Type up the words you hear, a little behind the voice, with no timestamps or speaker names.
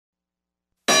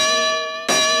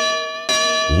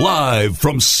Live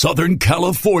from Southern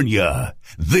California,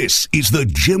 this is the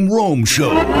Jim Rome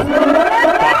Show.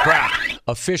 Bob Kraft,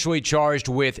 officially charged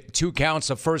with 2 counts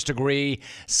of first-degree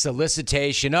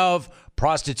solicitation of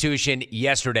prostitution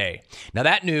yesterday. Now,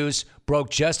 that news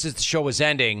broke just as the show was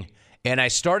ending, and I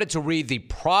started to read the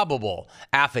probable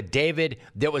affidavit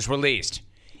that was released.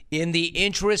 In the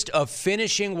interest of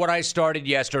finishing what I started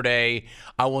yesterday,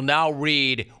 I will now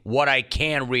read what I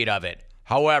can read of it.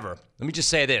 However, let me just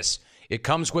say this. It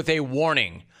comes with a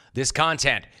warning. This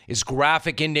content is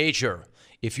graphic in nature.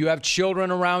 If you have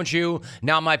children around you,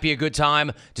 now might be a good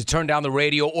time to turn down the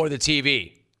radio or the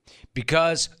TV,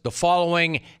 because the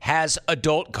following has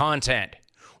adult content.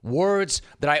 Words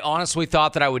that I honestly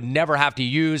thought that I would never have to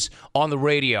use on the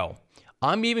radio.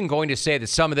 I'm even going to say that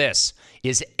some of this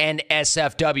is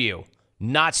NSFW,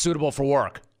 not suitable for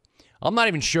work. I'm not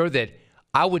even sure that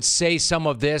I would say some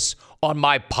of this on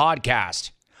my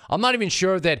podcast. I'm not even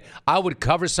sure that I would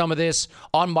cover some of this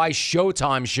on my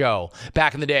Showtime show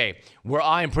back in the day, where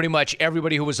I and pretty much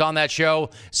everybody who was on that show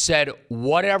said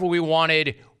whatever we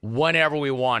wanted, whenever we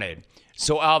wanted.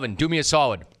 So, Alvin, do me a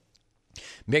solid.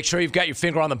 Make sure you've got your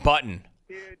finger on the button,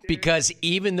 because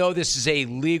even though this is a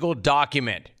legal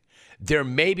document, there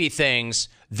may be things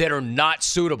that are not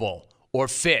suitable or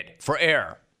fit for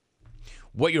air.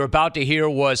 What you're about to hear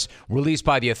was released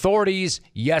by the authorities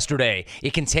yesterday.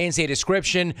 It contains a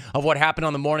description of what happened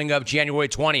on the morning of January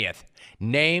 20th.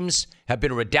 Names have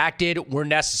been redacted where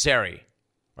necessary.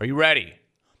 Are you ready?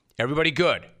 Everybody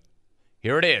good?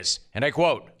 Here it is, and I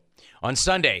quote, "On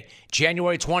Sunday,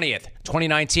 January 20th,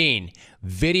 2019,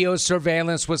 video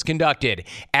surveillance was conducted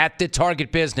at the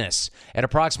Target business. At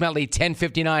approximately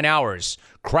 10:59 hours,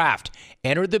 Kraft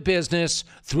entered the business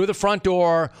through the front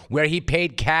door, where he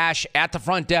paid cash at the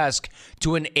front desk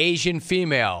to an Asian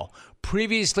female,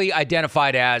 previously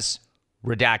identified as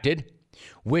redacted,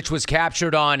 which was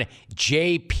captured on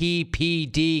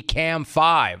JPPD Cam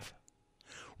 5.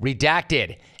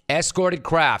 Redacted escorted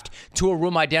Kraft to a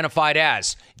room identified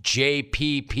as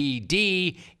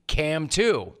JPPD Cam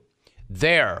 2.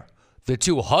 There, the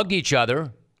two hugged each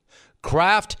other.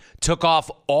 Kraft took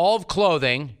off all of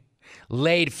clothing,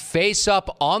 laid face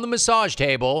up on the massage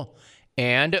table,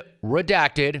 and,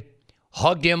 redacted,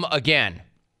 hugged him again.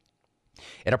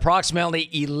 At approximately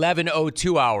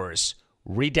 11:02 hours,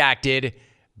 redacted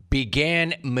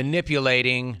began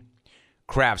manipulating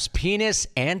Kraft's penis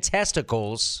and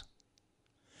testicles,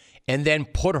 and then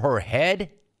put her head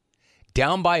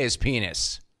down by his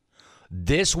penis.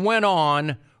 This went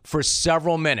on for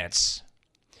several minutes.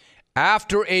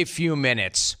 After a few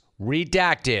minutes,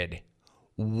 redacted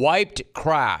wiped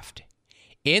Kraft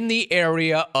in the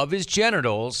area of his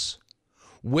genitals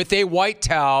with a white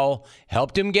towel,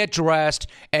 helped him get dressed,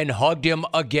 and hugged him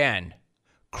again.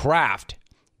 Kraft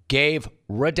gave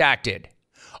redacted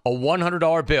a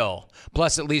 $100 bill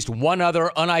plus at least one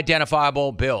other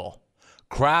unidentifiable bill.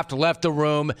 Kraft left the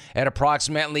room at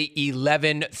approximately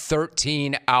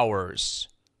 11:13 hours.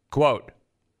 Quote,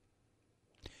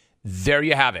 "There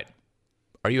you have it.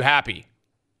 Are you happy?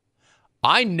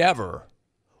 I never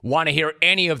want to hear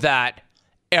any of that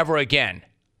ever again.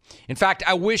 In fact,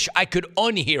 I wish I could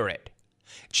unhear it,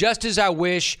 just as I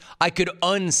wish I could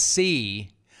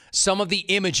unsee some of the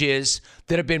images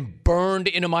that have been burned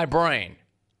into my brain.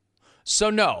 So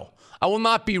no, I will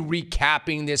not be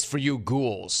recapping this for you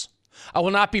ghouls. I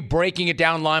will not be breaking it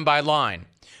down line by line.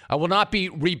 I will not be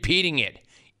repeating it.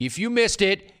 If you missed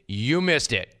it, you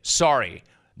missed it. Sorry.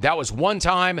 That was one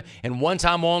time and one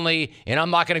time only, and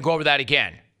I'm not going to go over that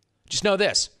again. Just know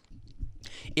this.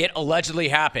 It allegedly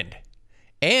happened.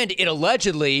 And it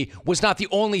allegedly was not the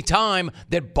only time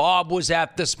that Bob was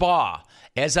at the spa.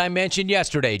 As I mentioned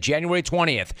yesterday, January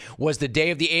 20th was the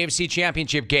day of the AFC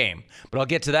Championship game, but I'll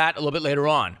get to that a little bit later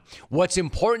on. What's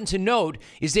important to note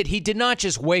is that he did not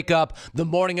just wake up the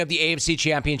morning of the AFC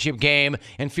Championship game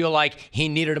and feel like he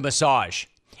needed a massage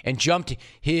and jumped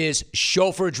his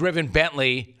chauffeur-driven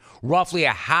Bentley roughly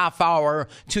a half hour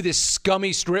to this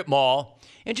scummy strip mall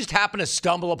and just happened to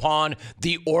stumble upon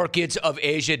the Orchids of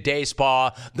Asia Day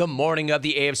Spa the morning of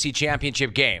the AFC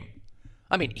Championship game.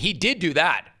 I mean, he did do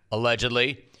that,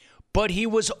 allegedly, but he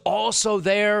was also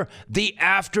there the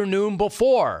afternoon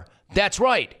before. That's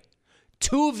right.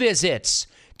 2 visits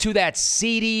to that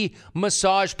seedy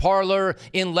massage parlor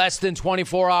in less than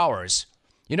 24 hours.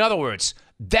 In other words,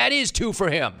 that is 2 for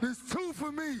him. It's 2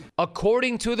 for me.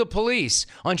 According to the police,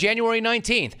 on January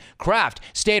 19th, Kraft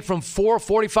stayed from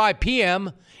 4:45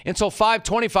 p.m. until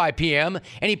 5:25 p.m.,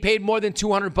 and he paid more than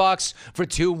 $200 for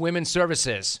 2 women's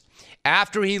services.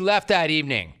 After he left that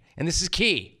evening, and this is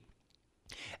key,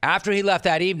 After he left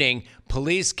that evening,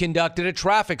 police conducted a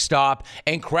traffic stop,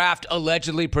 and Kraft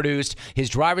allegedly produced his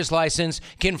driver's license,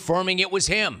 confirming it was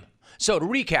him. So to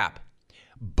recap,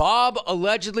 Bob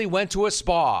allegedly went to a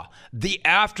spa the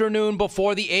afternoon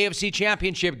before the AFC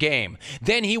Championship game.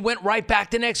 Then he went right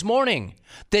back the next morning,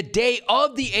 the day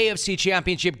of the AFC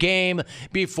Championship game,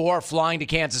 before flying to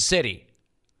Kansas City.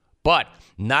 But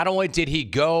not only did he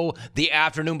go the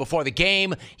afternoon before the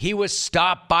game, he was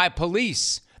stopped by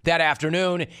police that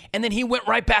afternoon, and then he went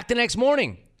right back the next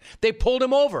morning. They pulled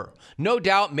him over, no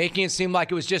doubt making it seem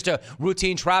like it was just a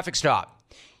routine traffic stop.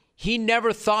 He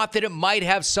never thought that it might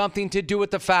have something to do with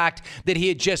the fact that he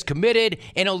had just committed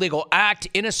an illegal act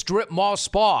in a strip mall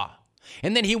spa.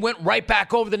 And then he went right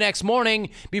back over the next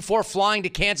morning before flying to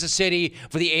Kansas City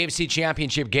for the AFC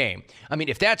Championship game. I mean,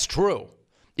 if that's true,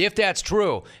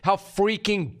 how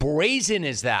freaking brazen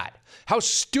is that? How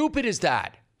stupid is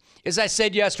that? As I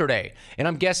said yesterday, and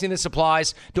I'm guessing this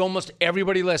applies to almost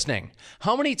everybody listening,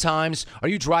 how many times are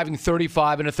you driving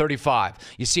 35 in a 35?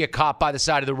 You see a cop by the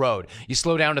side of the road. You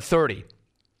slow down to 30.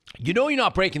 You know you're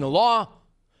not breaking the law.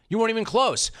 You weren't even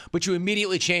close, but you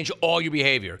immediately change all your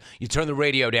behavior. You turn the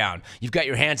radio down. You've got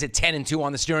your hands at 10 and 2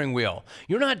 on the steering wheel.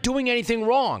 You're not doing anything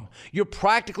wrong. You're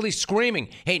practically screaming,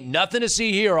 "Hey, nothing to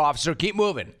see here, officer. Keep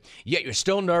moving." Yet you're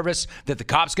still nervous that the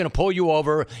cop's going to pull you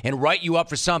over and write you up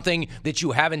for something that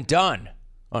you haven't done.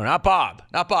 Oh, not Bob.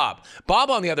 Bob,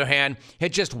 on the other hand,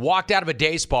 had just walked out of a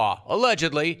day spa,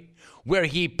 allegedly, where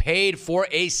he paid for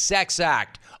a sex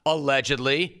act,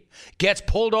 allegedly. Gets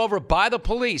pulled over by the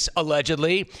police,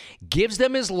 allegedly, gives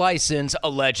them his license,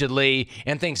 allegedly,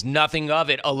 and thinks nothing of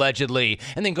it, allegedly,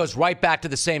 and then goes right back to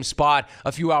the same spot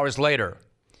a few hours later.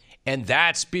 And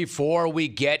that's before we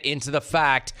get into the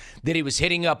fact that he was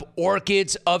hitting up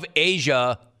Orchids of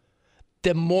Asia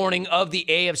the morning of the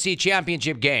AFC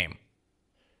Championship game.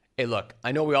 Hey, look,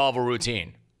 I know we all have a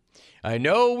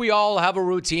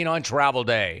routine. On travel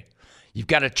day. You've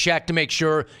got to check to make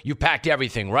sure you packed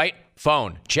everything, right?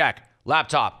 Phone, check.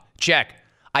 Laptop, check.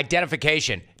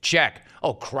 Identification, check.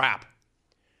 Oh, crap.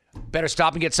 Better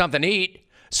stop and get something to eat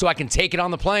so I can take it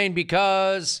on the plane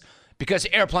because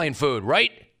airplane food,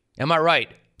 right? Am I right?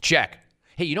 Check.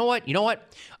 Hey, you know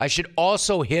what? I should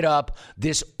also hit up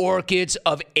this Orchids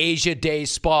of Asia Day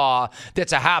spa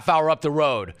that's a half hour up the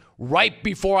road right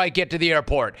before I get to the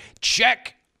airport.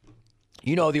 Check.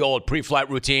 You know the old pre-flight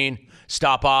routine.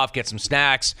 Stop off, get some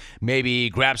snacks, maybe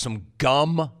grab some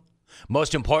gum.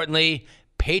 Most importantly,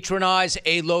 patronize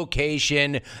a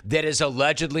location that is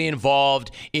allegedly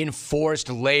involved in forced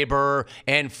labor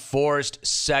and forced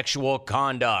sexual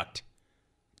conduct.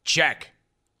 Check.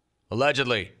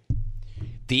 Allegedly.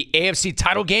 The AFC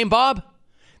title game, Bob?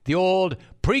 The old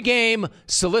pregame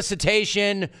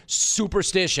solicitation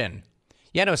superstition.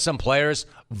 Yeah, I know some players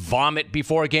vomit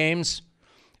before games.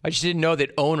 I just didn't know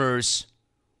that owners,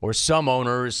 or some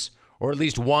owners, or at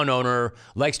least one owner,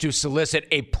 likes to solicit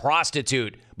a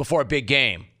prostitute before a big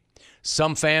game.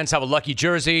 Some fans have a lucky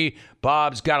jersey.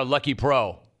 Bob's got a lucky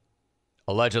pro.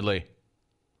 Allegedly.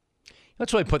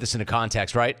 Let's really put this into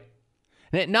context, right?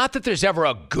 Not that there's ever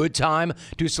a good time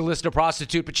to solicit a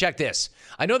prostitute, but check this.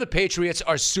 I know the Patriots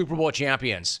are Super Bowl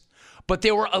champions, but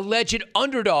they were alleged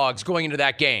underdogs going into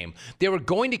that game. They were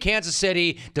going to Kansas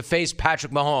City to face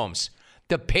Patrick Mahomes.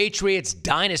 The Patriots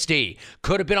dynasty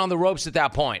could have been on the ropes at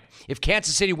that point. If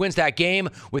Kansas City wins that game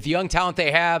with the young talent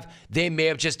they have, they may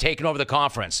have just taken over the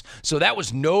conference. So that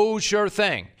was no sure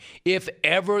thing. If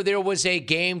ever there was a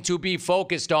game to be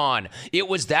focused on, it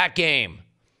was that game.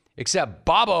 Except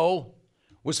Bobo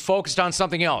was focused on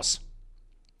something else.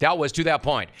 That was, to that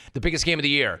point, the biggest game of the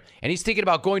year. And he's thinking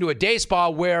about going to a day spa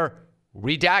where,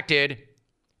 redacted,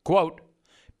 quote,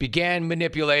 began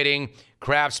manipulating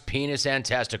Kraft's penis and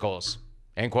testicles.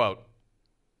 End quote.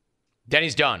 Then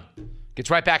he's done. Gets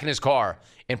right back in his car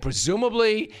and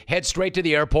presumably heads straight to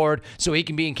the airport so he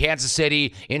can be in Kansas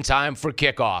City in time for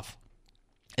kickoff.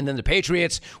 And then the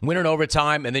Patriots win in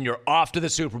overtime, and then you're off to the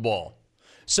Super Bowl.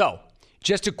 So,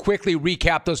 just to quickly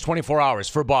recap those 24 hours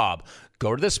for Bob.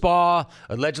 Go to the spa,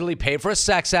 allegedly pay for a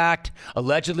sex act,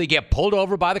 allegedly get pulled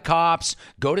over by the cops,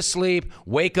 go to sleep,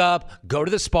 wake up, go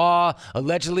to the spa,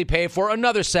 allegedly pay for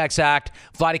another sex act,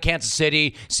 fly to Kansas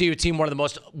City, see your team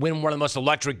win one of the most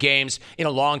electric games in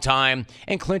a long time,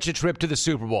 and clinch a trip to the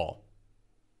Super Bowl.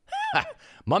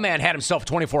 My man had himself a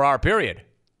 24-hour period.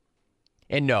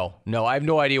 And no, I have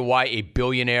no idea why a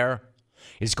billionaire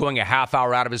is going a half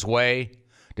hour out of his way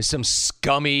to some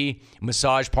scummy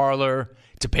massage parlor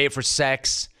to pay for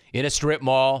sex in a strip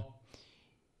mall,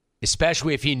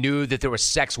 especially if he knew that there were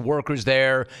sex workers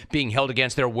there being held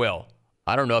against their will.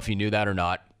 I don't know if he knew that or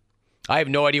not. I have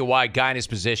no idea why a guy in his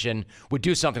position would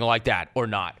do something like that or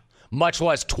not, much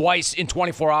less twice in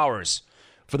 24 hours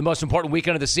for the most important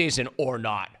weekend of the season or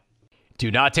not. Do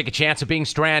not take a chance of being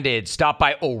stranded. Stop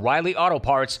by O'Reilly Auto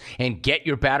Parts and get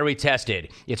your battery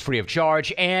tested. It's free of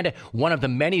charge and one of the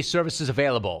many services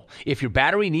available. If your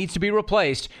battery needs to be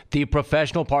replaced, the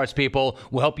professional parts people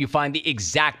will help you find the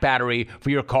exact battery for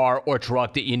your car or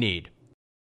truck that you need.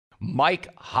 Mike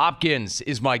Hopkins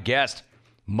is my guest.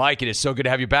 Mike, it is so good to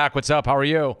have you back. What's up? How are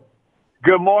you?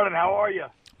 Good morning. How are you?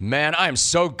 Man, I am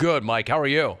so good, Mike. How are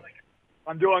you?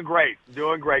 I'm doing great.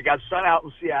 Got sun out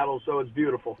in Seattle, so it's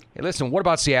beautiful. Hey, listen, what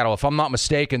about Seattle? If I'm not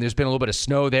mistaken, there's been a little bit of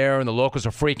snow there, and the locals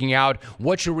are freaking out.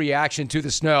 What's your reaction to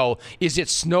the snow? Is it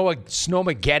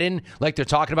Snowmageddon like they're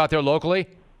talking about there locally?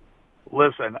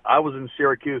 Listen, I was in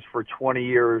Syracuse for 20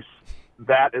 years.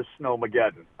 That is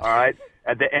Snowmageddon, all right?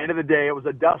 At the end of the day, it was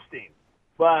a dusting.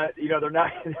 But,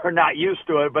 they're not used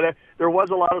to it. But there was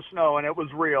a lot of snow, and it was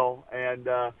real. And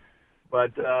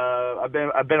But I've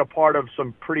been a part of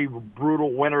some pretty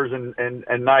brutal winters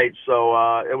and nights, so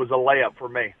it was a layup for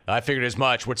me. I figured as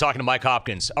much. We're talking to Mike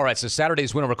Hopkins. All right, so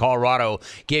Saturday's win over Colorado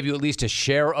gave you at least a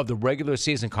share of the regular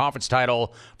season conference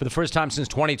title for the first time since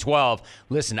 2012.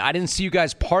 Listen, I didn't see you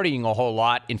guys partying a whole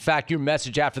lot. In fact, your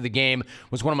message after the game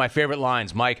was one of my favorite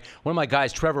lines, Mike. One of my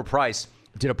guys, Trevor Price,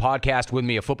 did a podcast with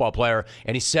me, a football player,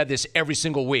 and he said this every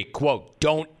single week, quote,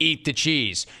 don't eat the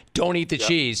cheese. Don't eat the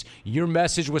cheese. Your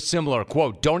message was similar,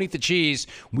 quote, don't eat the cheese.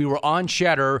 We were on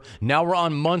cheddar. Now we're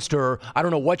on Munster. I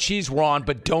don't know what cheese we're on,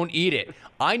 but don't eat it.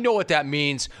 I know what that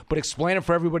means, but explain it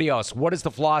for everybody else. What is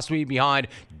the philosophy behind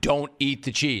don't eat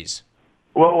the cheese?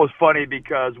 Well, it was funny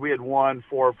because we had won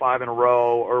 4 or 5 in a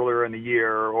row earlier in the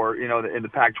year or, in the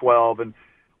Pac-12, and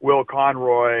Will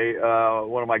Conroy,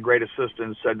 one of my great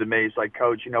assistants, said to me, he's like,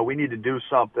 Coach, we need to do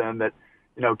something that,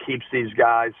 keeps these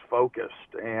guys focused.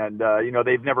 And,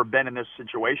 they've never been in this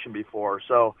situation before.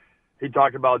 So he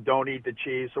talked about don't eat the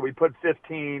cheese. So we put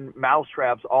 15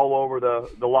 mousetraps all over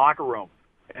the locker room.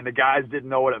 And the guys didn't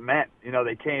know what it meant.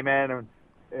 They came in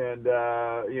and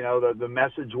the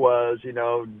message was,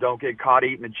 don't get caught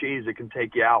eating the cheese. It can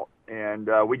take you out. And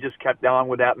we just kept on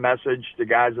with that message. The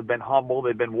guys have been humble.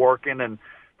 They've been working, and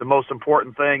the most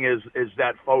important thing is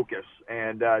that focus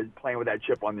and playing with that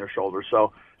chip on their shoulder.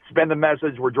 So it's been the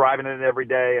message. We're driving it every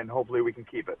day, and hopefully we can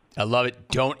keep it. I love it.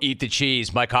 Don't eat the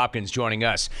cheese. Mike Hopkins joining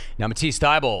us. Now, Matisse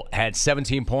Thybulle had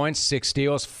 17 points, 6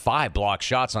 steals, 5 block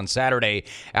shots on Saturday.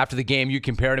 After the game, you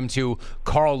compared him to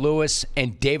Carl Lewis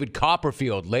and David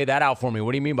Copperfield. Lay that out for me.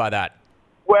 What do you mean by that?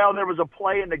 Well, there was a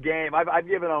play in the game. I've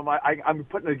given them. I'm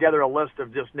putting together a list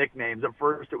of just nicknames. At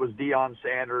first, it was Deion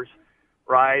Sanders.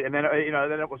 Right, and then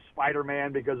then it was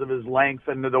Spider-Man because of his length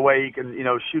and the way he can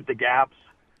shoot the gaps.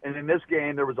 And in this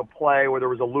game, there was a play where there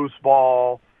was a loose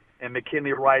ball, and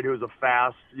McKinley Wright, who's a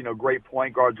fast, great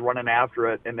point guard's running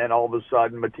after it, and then all of a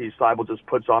sudden, Matisse Thybulle just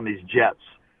puts on these jets.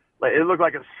 It looked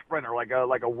like a sprinter, like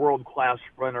a world-class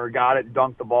sprinter. Got it,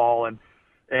 dunked the ball, and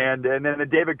then the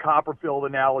David Copperfield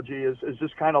analogy is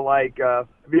just kind of like. Have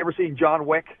you ever seen John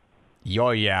Wick? Oh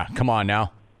yeah, come on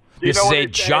now. This is a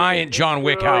giant John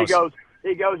Wick house.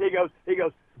 He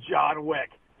goes, John Wick,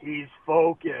 he's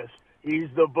focused. He's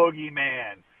the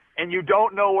boogeyman. And you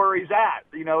don't know where he's at,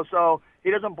 so he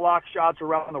doesn't block shots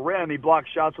around the rim. He blocks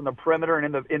shots on the perimeter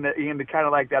and in the kind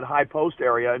of like that high post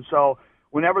area. And so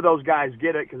whenever those guys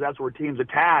get it, because that's where teams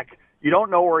attack, you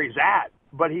don't know where he's at,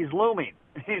 but he's looming.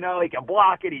 He can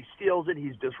block it, he steals it,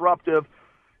 he's disruptive.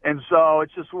 And so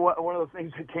it's just one of the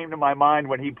things that came to my mind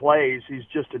when he plays. He's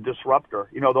just a disruptor,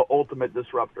 the ultimate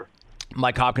disruptor.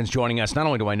 Mike Hopkins joining us. Not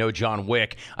only do I know John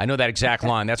Wick, I know that exact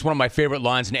line. That's one of my favorite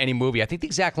lines in any movie. I think the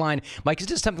exact line, Mike, is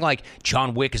just something like,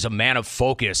 John Wick is a man of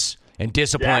focus and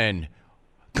discipline,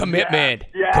 commitment,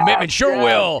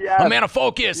 will, a man of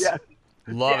focus. Yes.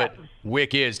 Love it.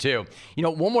 Wick is, too.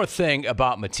 One more thing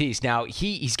about Matisse. Now,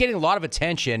 he's getting a lot of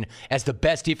attention as the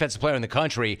best defensive player in the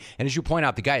country. And as you point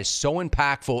out, the guy is so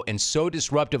impactful and so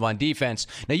disruptive on defense.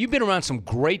 Now, you've been around some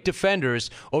great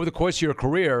defenders over the course of your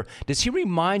career. Does he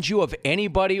remind you of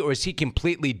anybody, or is he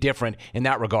completely different in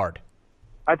that regard?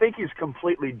 I think he's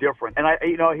completely different. And,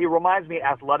 he reminds me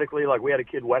athletically, like we had a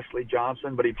kid, Wesley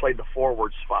Johnson, but he played the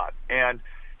forward spot. And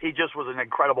he just was an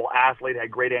incredible athlete, had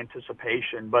great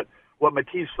anticipation. But what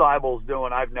Matisse Thybulle's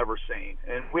doing, I've never seen.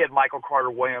 And we had Michael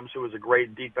Carter-Williams, who was a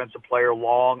great defensive player,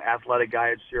 long, athletic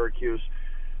guy at Syracuse.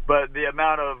 But the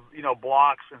amount of,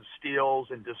 blocks and steals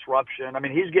and disruption,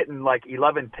 he's getting like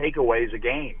 11 takeaways a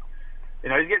game.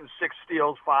 He's getting 6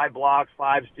 steals, 5 blocks,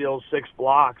 5 steals, 6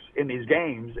 blocks in these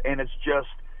games. And it's just,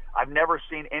 I've never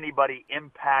seen anybody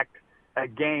impact a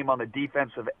game on the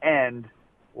defensive end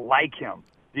like him.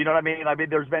 Do you know what I mean? I mean,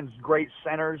 there's been great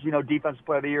centers, defensive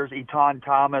player of the years, Eton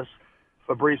Thomas,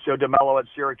 Fabrizio DeMello at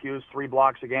Syracuse, 3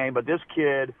 blocks a game. But this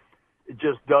kid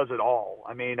just does it all.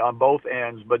 I mean, on both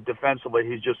ends, but defensively,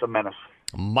 he's just a menace.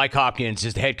 Mike Hopkins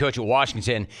is the head coach at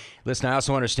Washington. Listen, I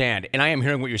also understand, and I am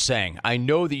hearing what you're saying. I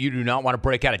know that you do not want to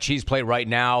break out a cheese plate right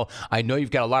now. I know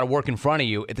you've got a lot of work in front of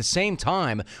you. At the same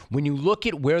time, when you look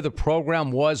at where the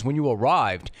program was when you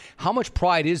arrived, how much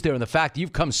pride is there in the fact that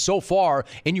you've come so far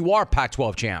and you are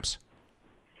Pac-12 champs?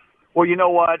 Well, you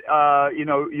know what?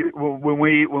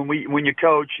 When you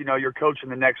coach, you're coaching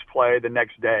the next play the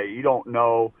next day. You don't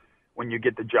know when you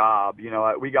get the job.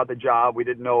 We got the job. We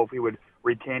didn't know if we would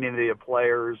retain any of the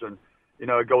players. And,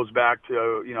 it goes back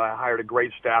to, I hired a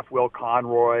great staff. Will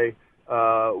Conroy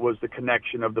was the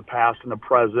connection of the past and the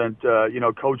present.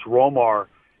 Coach Romar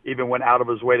even went out of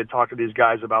his way to talk to these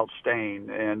guys about staying.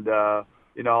 And, I'll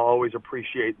always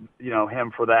appreciate,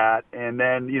 him for that. And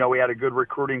then, we had a good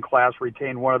recruiting class,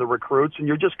 retained one of the recruits. And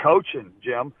you're just coaching,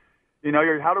 Jim.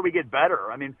 How do we get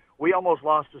better? I mean, we almost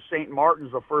lost to St.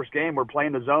 Martin's the first game. We're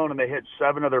playing the zone, and they hit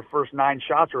 7 of their first 9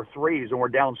 shots or threes, and we're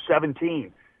down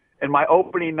 17. And my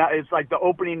opening night, it's like the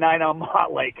opening night on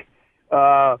Montlake,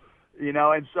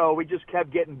 and so we just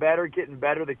kept getting better.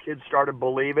 The kids started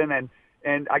believing,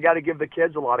 and I got to give the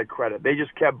kids a lot of credit. They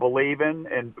just kept believing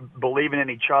in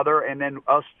each other, and then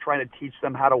us trying to teach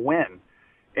them how to win.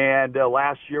 And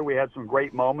last year we had some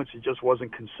great moments. It just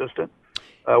wasn't consistent.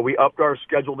 We upped our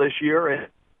schedule this year,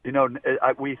 and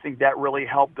we think that really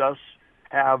helped us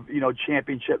have,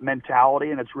 championship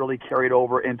mentality, and it's really carried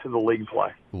over into the league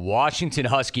play. Washington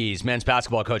Huskies men's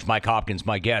basketball coach Mike Hopkins,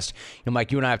 my guest.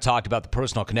 Mike, you and I have talked about the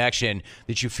personal connection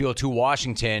that you feel to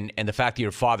Washington and the fact that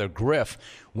your father, Griff,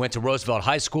 went to Roosevelt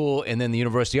High School and then the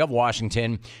University of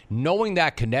Washington. Knowing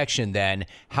that connection then,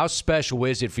 how special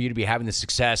is it for you to be having the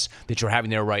success that you're having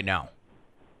there right now?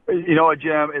 You know what,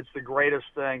 Jim? It's the greatest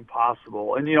thing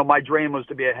possible. And, my dream was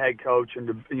to be a head coach and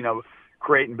to,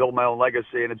 create and build my own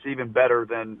legacy. And it's even better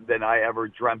than I ever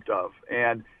dreamt of.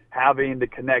 And having the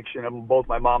connection of both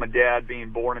my mom and dad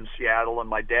being born in Seattle and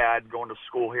my dad going to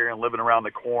school here and living around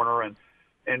the corner and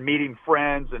meeting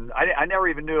friends. And I never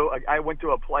even knew. I went to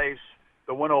a place,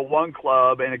 the 101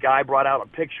 Club, and a guy brought out a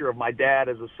picture of my dad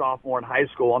as a sophomore in high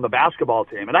school on the basketball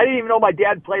team. And I didn't even know my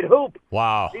dad played hoop.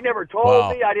 Wow. He never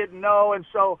told me. I didn't know. And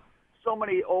so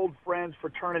many old friends,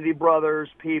 fraternity brothers,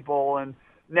 people, and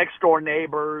next-door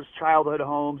neighbors, childhood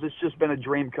homes. It's just been a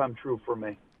dream come true for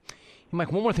me.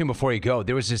 Mike, one more thing before you go.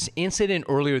 There was this incident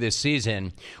earlier this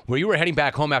season where you were heading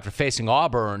back home after facing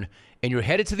Auburn, and you're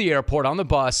headed to the airport on the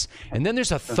bus, and then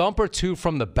there's a thump or two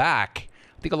from the back.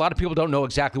 I think a lot of people don't know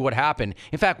exactly what happened.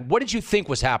 In fact, what did you think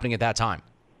was happening at that time?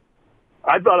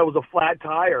 I thought it was a flat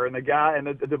tire, and the guy and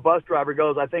the bus driver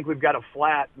goes, "I think we've got a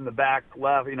flat in the back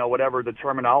left," whatever the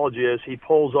terminology is. He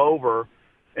pulls over,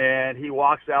 and he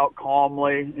walks out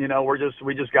calmly.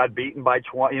 We just got beaten by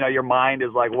 20. Your mind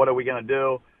is like, what are we going to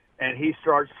do? And he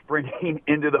starts sprinting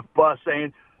into the bus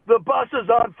saying, "The bus is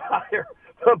on fire.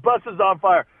 The bus is on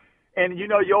fire." And,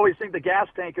 you always think the gas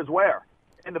tank is where?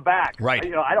 In the back. Right.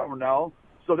 I don't know.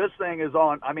 So this thing is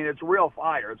on. I mean, it's real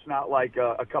fire. It's not like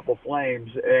a couple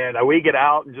flames. And we get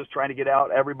out and just trying to get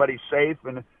out. Everybody's safe.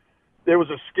 And there was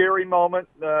a scary moment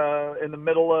in the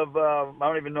middle of I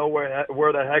don't even know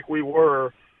where the heck we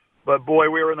were. But, boy,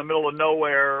 we were in the middle of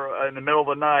nowhere in the middle of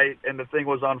the night, and the thing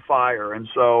was on fire. And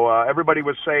so everybody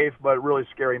was safe, but really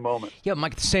scary moment. Yeah,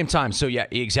 Mike, at the same time. So, yeah,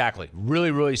 exactly.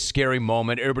 Really, really scary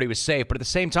moment. Everybody was safe. But at the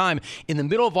same time, in the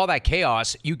middle of all that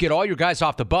chaos, you get all your guys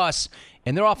off the bus,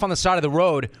 and they're off on the side of the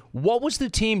road. What was the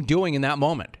team doing in that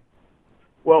moment?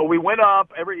 Well, we went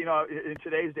up. In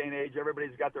today's day and age,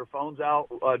 everybody's got their phones out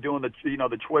doing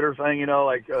the Twitter thing,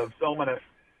 filming it.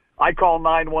 I call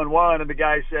 911, and the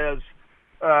guy says,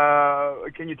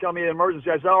 "Can you tell me the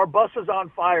emergency?" I said, "Our bus is on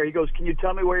fire." He goes, "Can you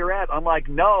tell me where you're at?" I'm like,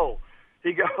 "No."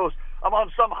 He goes, "I'm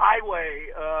on some highway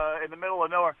in the middle of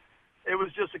nowhere." It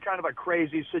was just a kind of a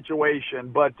crazy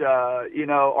situation. But,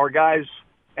 our guys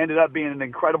ended up being an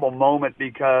incredible moment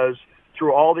because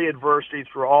through all the adversity,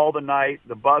 through all the night,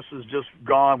 the bus is just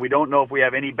gone. We don't know if we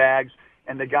have any bags.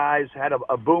 And the guys had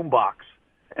a boom box.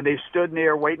 And they stood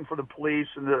near waiting for the police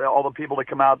and all the people to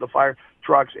come out, the fire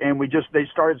trucks, and they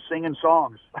started singing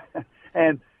songs.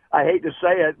 And I hate to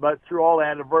say it, but through all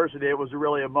that adversity, it was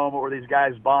really a moment where these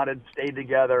guys bonded, stayed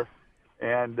together,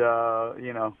 and,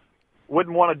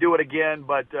 wouldn't want to do it again,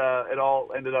 but it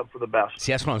all ended up for the best.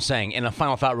 See, that's what I'm saying. And a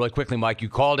final thought really quickly, Mike, you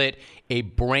called it a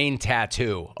brain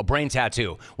tattoo. A brain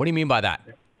tattoo. What do you mean by that?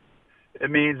 It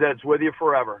means that it's with you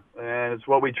forever, and it's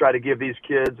what we try to give these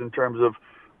kids in terms of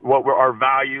what were our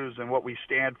values and what we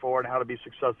stand for and how to be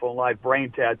successful in life.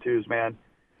 Brain tattoos, man.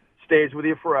 stays with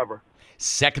you forever.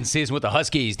 Second season with the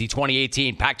Huskies, the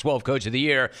 2018 Pac-12 Coach of the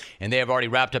Year, and they have already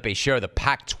wrapped up a share of the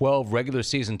Pac-12 regular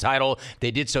season title.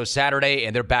 They did so Saturday,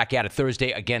 and they're back at it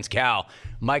Thursday against Cal.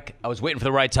 Mike, I was waiting for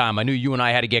the right time. I knew you and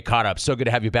I had to get caught up. So good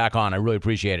to have you back on. I really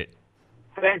appreciate it.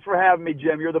 Thanks for having me,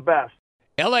 Jim. You're the best.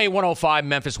 LA 105,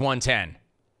 Memphis 110.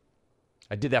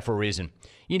 I did that for a reason.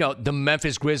 You know, the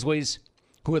Memphis Grizzlies,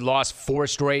 who had lost 4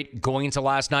 straight going into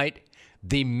last night.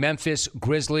 The Memphis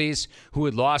Grizzlies, who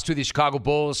had lost to the Chicago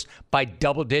Bulls by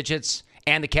double digits,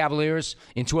 and the Cavaliers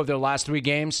in 2 of their last 3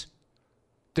 games.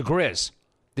 The Grizz,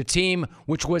 the team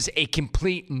which was a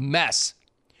complete mess.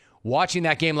 Watching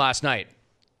that game last night,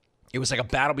 it was like a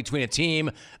battle between a team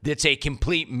that's a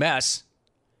complete mess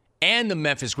and the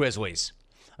Memphis Grizzlies.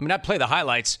 I mean, I play the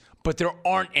highlights, but there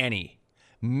aren't any.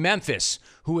 Memphis,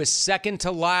 who is second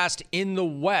to last in the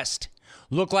West,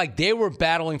 looked like they were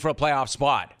battling for a playoff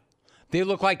spot. They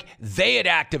looked like they had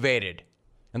activated.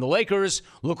 And the Lakers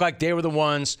looked like they were the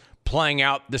ones playing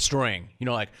out the string. You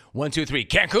know, like 1, 2, 3,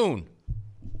 Cancun.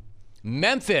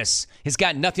 Memphis has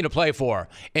got nothing to play for,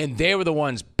 and they were the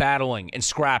ones battling and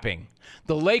scrapping.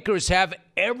 The Lakers have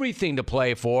everything to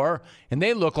play for, and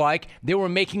they look like they were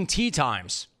making tea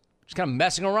times, just kind of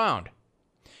messing around.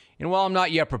 And while I'm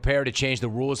not yet prepared to change the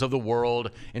rules of the world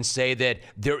and say that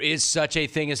there is such a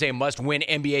thing as a must-win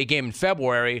NBA game in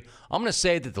February, I'm going to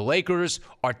say that the Lakers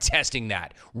are testing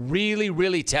that. Really,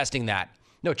 really testing that.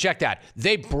 No, check that.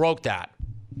 They broke that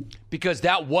because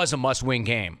that was a must-win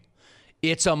game.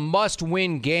 It's a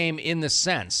must-win game in the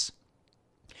sense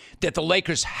that the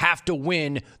Lakers have to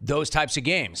win those types of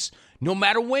games. No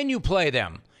matter when you play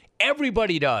them.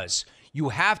 Everybody does. You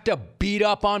have to beat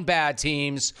up on bad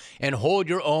teams and hold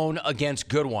your own against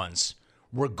good ones,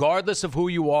 regardless of who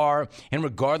you are and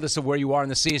regardless of where you are in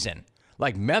the season.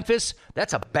 Like Memphis,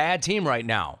 that's a bad team right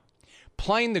now.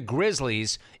 Playing the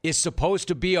Grizzlies is supposed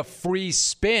to be a free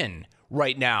spin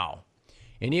right now.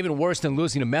 And even worse than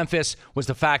losing to Memphis was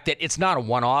the fact that it's not a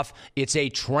one-off, it's a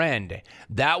trend.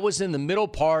 That was in the middle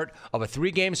part of a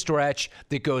 3-game stretch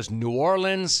that goes New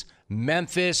Orleans,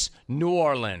 Memphis, New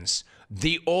Orleans.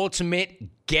 The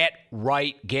ultimate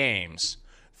get-right games.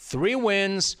 3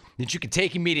 wins that you can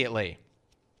take immediately.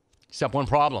 Except one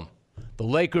problem. The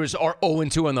Lakers are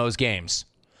 0-2 in those games.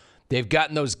 They've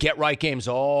gotten those get-right games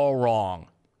all wrong.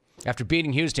 After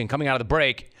beating Houston coming out of the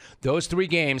break, those 3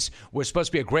 games were supposed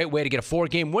to be a great way to get a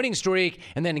 4-game winning streak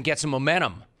and then get some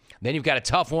momentum. Then you've got a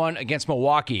tough one against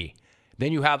Milwaukee.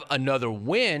 Then you have another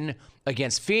win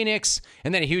against Phoenix,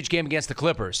 and then a huge game against the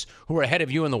Clippers, who are ahead of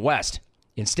you in the West.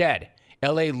 Instead,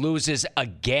 LA loses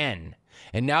again,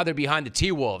 and now they're behind the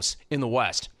T-Wolves in the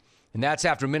West. And that's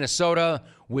after Minnesota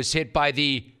was hit by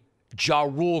the Ja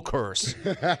Rule curse.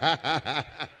 All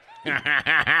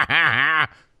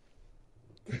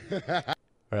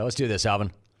right, let's do this,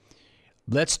 Alvin.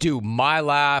 Let's do my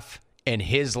laugh and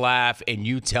his laugh, and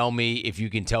you tell me if you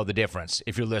can tell the difference,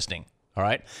 if you're listening, all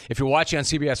right? If you're watching on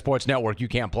CBS Sports Network, you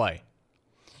can't play.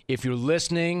 If you're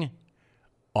listening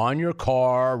on your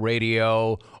car,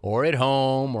 radio, or at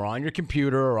home, or on your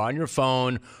computer, or on your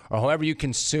phone, or however you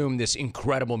consume this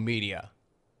incredible media.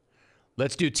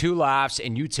 Let's do 2 laughs,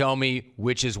 and you tell me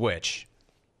which is which.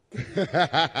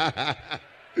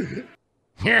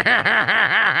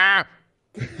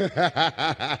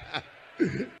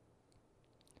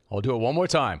 I'll do it one more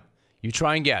time. You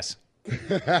try and guess. It's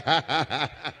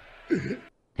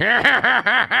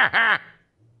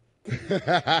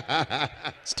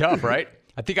tough, right?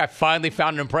 I think I finally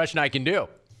found an impression I can do.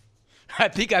 I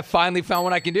think I finally found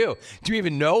what I can do. Do you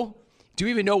even know? Do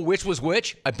you even know which was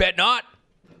which? I bet not.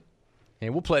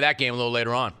 And we'll play that game a little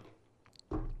later on.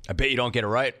 I bet you don't get it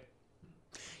right.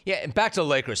 Yeah, and back to the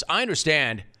Lakers. I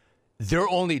understand they're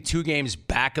only 2 games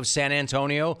back of San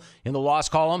Antonio in the loss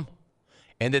column,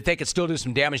 and that they could still do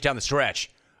some damage down the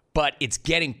stretch. But it's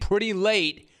getting pretty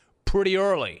late, pretty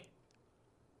early.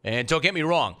 And don't get me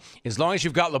wrong, as long as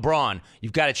you've got LeBron,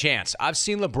 you've got a chance. I've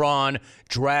seen LeBron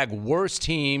drag worse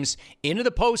teams into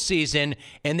the postseason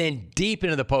and then deep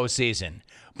into the postseason.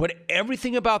 But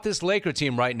everything about this Laker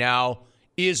team right now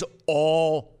is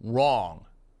all wrong.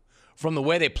 From the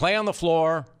way they play on the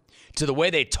floor to the way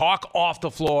they talk off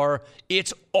the floor,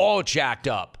 it's all jacked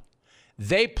up.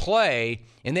 They play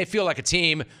and they feel like a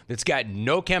team that's got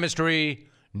no chemistry,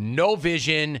 no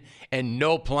vision, and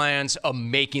no plans of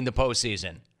making the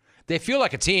postseason. They feel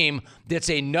like a team that's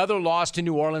another loss to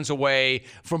New Orleans away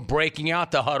from breaking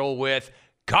out the huddle with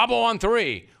Cabo on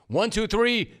 3. 1, 2,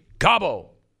 3, Cabo.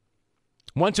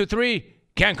 1, 2, 3,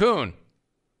 Cancun.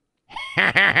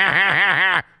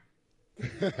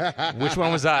 Which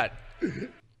one was that? Hey,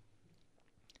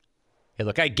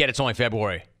 look, I get it's only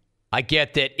February. I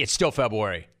get that it's still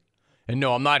February. And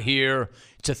no, I'm not here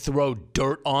to throw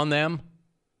dirt on them.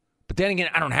 But then again,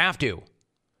 I don't have to.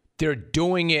 They're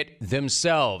doing it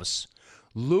themselves.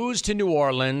 Lose to New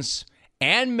Orleans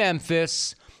and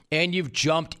Memphis, and you've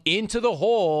jumped into the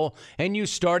hole and you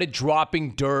started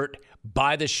dropping dirt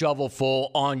by the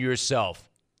shovelful on yourself.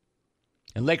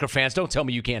 And Laker fans, don't tell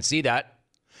me you can't see that.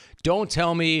 Don't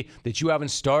tell me that you haven't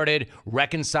started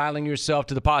reconciling yourself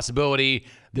to the possibility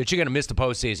that you're going to miss the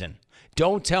postseason.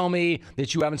 Don't tell me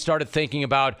that you haven't started thinking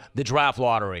about the draft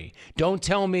lottery. Don't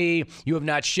tell me you have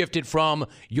not shifted from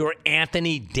your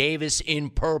Anthony Davis in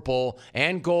purple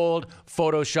and gold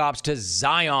photoshops to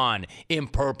Zion in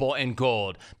purple and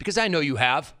gold, because I know you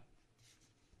have.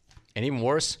 And even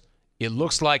worse, it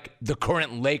looks like the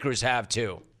current Lakers have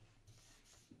too.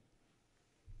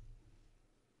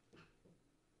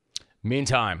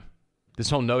 Meantime, this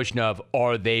whole notion of,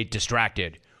 are they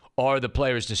distracted? Are the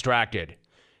players distracted?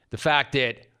 The fact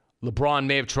that LeBron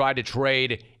may have tried to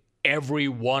trade every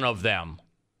one of them.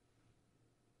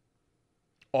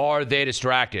 Are they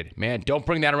distracted? Man, don't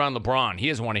bring that around LeBron. He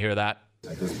doesn't want to hear that.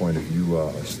 At this point, if you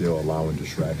are still allowing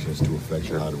distractions to affect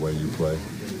the way you play,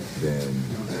 then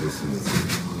this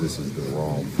is the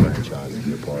wrong franchise to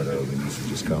be a part of, and you should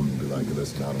just come and be like,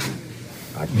 listen,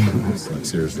 I can do this. Like,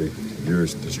 seriously, you're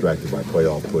distracted by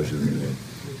playoff pushes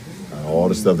and all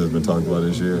the stuff that's been talked about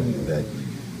this year. That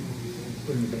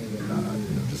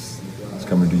just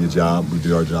come and do your job. We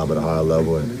do our job at a high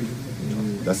level, and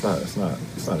that's not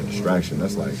a distraction.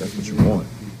 That's what you want.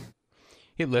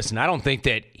 Hey, listen, I don't think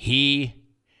that he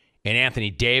and Anthony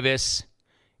Davis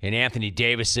and Anthony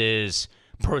Davis's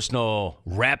personal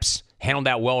reps handled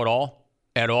that well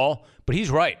at all. But he's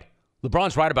right.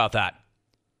 LeBron's right about that.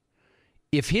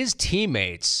 If his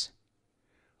teammates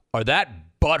are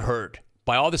that butthurt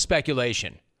by all the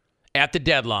speculation at the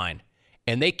deadline,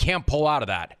 and they can't pull out of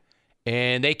that,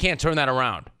 and they can't turn that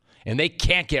around, and they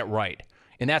can't get right,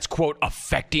 and that's, quote,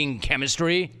 affecting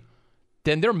chemistry,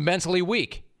 then they're mentally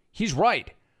weak. He's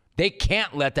right. They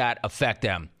can't let that affect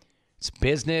them. It's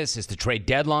business. It's the trade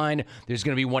deadline. There's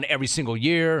going to be one every single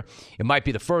year. It might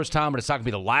be the first time, but it's not going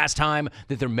to be the last time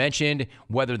that they're mentioned,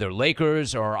 whether they're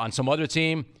Lakers or on some other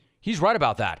team. He's right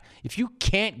about that. If you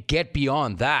can't get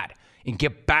beyond that and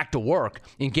get back to work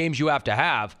in games you have to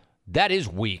have, that is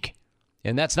weak.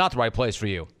 And that's not the right place for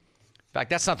you. In fact,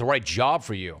 that's not the right job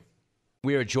for you.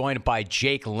 We are joined by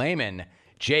Jake Layman.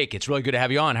 Jake, it's really good to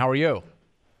have you on. How are you?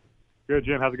 Good,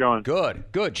 Jim. How's it going?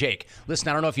 Good, Jake. Listen,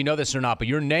 I don't know if you know this or not, but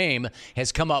your name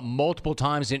has come up multiple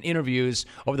times in interviews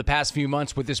over the past few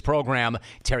months with this program.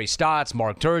 Terry Stotts,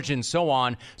 Mark Turgeon, so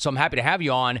on. So I'm happy to have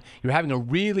you on. You're having a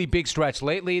really big stretch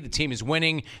lately. The team is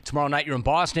winning. Tomorrow night you're in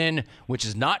Boston, which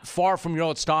is not far from your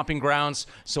old stomping grounds.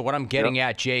 So what I'm getting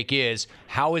at, Jake, is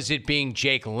how is it being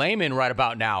Jake Layman right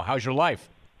about now? How's your life?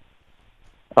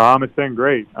 It's been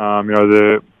great.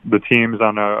 The team's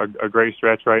on a great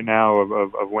stretch right now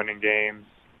of winning games.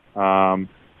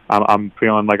 I'm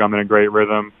feeling like I'm in a great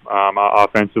rhythm,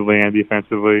 offensively and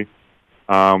defensively.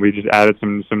 We just added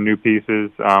some new pieces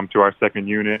to our second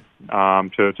unit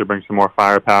to bring some more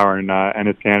firepower and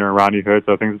Ennis Cantor and Rodney Hood.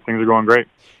 So things are going great.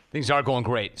 Things are going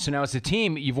great. So now as a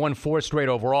team, you've won 4 straight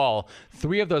overall.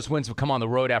 3 of those wins have come on the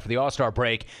road after the All-Star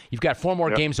break. You've got 4 more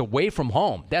games away from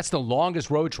home. That's the longest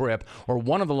road trip, or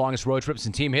one of the longest road trips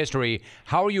in team history.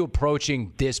 How are you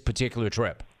approaching this particular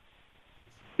trip?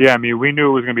 Yeah, I mean, we knew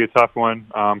it was going to be a tough one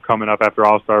coming up after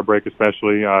All-Star break,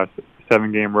 especially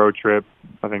 7-game road trip,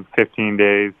 I think 15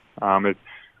 days.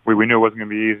 We knew it wasn't going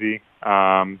to be easy.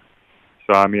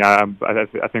 So, I mean,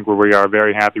 I think we are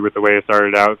very happy with the way it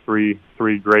started out. Three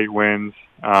great wins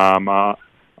on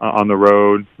the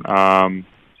road.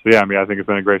 So, yeah, I mean, I think it's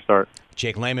been a great start.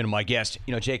 Jake Layman, my guest.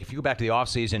 You know, Jake, if you go back to the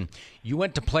offseason, you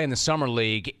went to play in the Summer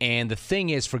League, and the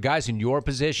thing is, for guys in your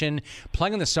position,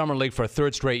 playing in the Summer League for a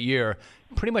 3rd straight year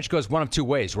pretty much goes one of 2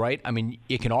 ways, right? I mean,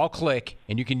 it can all click,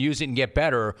 and you can use it and get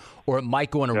better, or it might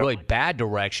go in a really bad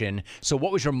direction. So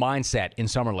what was your mindset in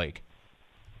Summer League?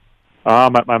 My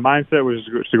mindset was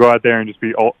to go out there and just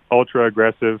be ultra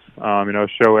aggressive.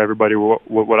 Show everybody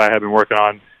what I had been working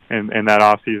on in that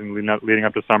off season leading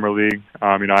up to Summer League.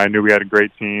 I knew we had a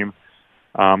great team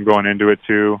going into it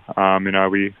too.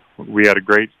 We had a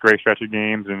great stretch of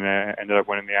games and ended up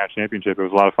winning the championship. It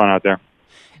was a lot of fun out there.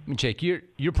 I mean, Jake,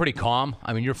 you're pretty calm.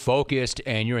 I mean, you're focused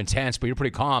and you're intense, but you're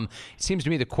pretty calm. It seems to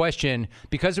me the question,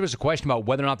 because there was a question about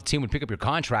whether or not the team would pick up your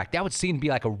contract, that would seem to be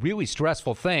like a really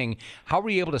stressful thing. How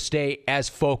were you able to stay as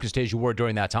focused as you were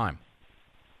during that time?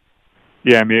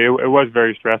 Yeah, I mean, it was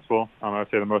very stressful. I would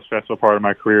say the most stressful part of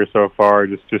my career so far,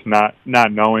 just not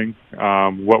knowing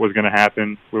what was going to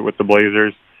happen with the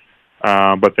Blazers.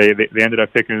 but they ended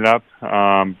up picking it up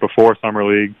before summer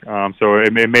league. So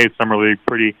it made summer league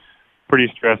pretty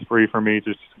stress free for me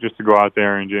just to go out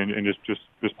there and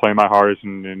just play my hardest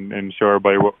and show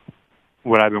everybody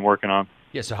what I've been working on.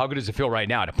 Yeah, so how good does it feel right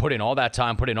now to put in all that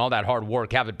time, put in all that hard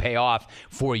work, have it pay off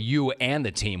for you and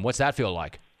the team? What's that feel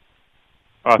like?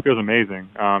 Oh, it feels amazing.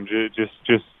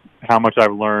 Just how much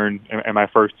I've learned in my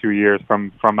first 2 years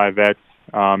from my vets.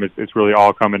 It's really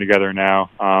all coming together now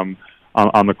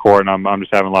on the court, and I'm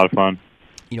just having a lot of fun.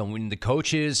 You know, when the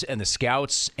coaches and the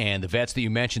scouts and the vets that you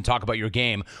mentioned talk about your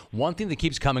game, one thing that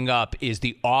keeps coming up is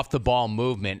the off-the-ball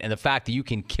movement and the fact that you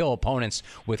can kill opponents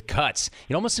with cuts.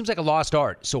 It almost seems like a lost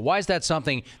art. So why is that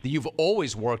something that you've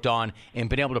always worked on and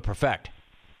been able to perfect?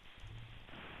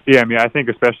 Yeah, I mean, I think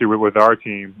especially with our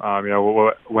team, you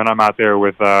know, when I'm out there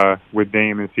with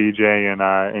Dame and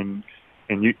CJ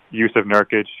and Yusuf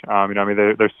Nurkic, you know, I mean,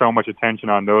 there's so much attention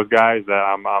on those guys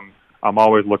that I'm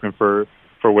always looking for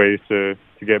ways to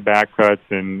get back cuts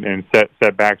and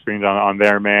set back screens on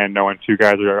their man, knowing two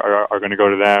guys are going to go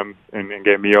to them and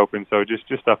get me open. So just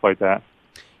stuff like that.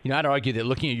 You know, I'd argue that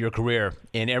looking at your career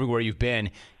and everywhere you've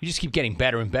been, you just keep getting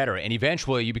better and better, and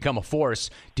eventually you become a force.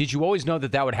 Did you always know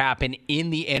that would happen in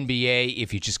the NBA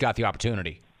if you just got the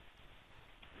opportunity?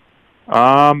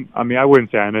 I mean, I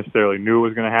wouldn't say I necessarily knew it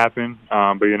was going to happen,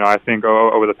 but you know, I think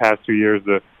over the past 2 years,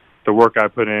 the work I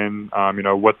put in, you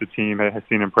know, what the team has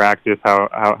seen in practice, how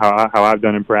I've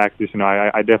done in practice, you know,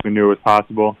 I definitely knew it was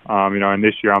possible. You know, and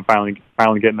this year I'm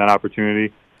finally getting that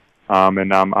opportunity,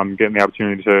 and I'm getting the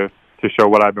opportunity to show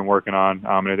what I've been working on.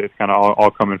 And it's kind of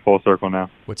all coming full circle now.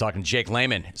 We're talking Jake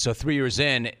Layman. So 3 years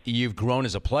in, you've grown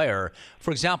as a player. For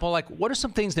example, like what are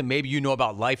some things that maybe you know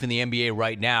about life in the NBA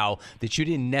right now that you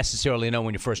didn't necessarily know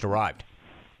when you first arrived?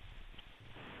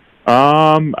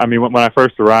 I mean, when I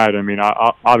first arrived, I mean,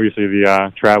 obviously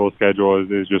the travel schedule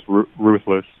is just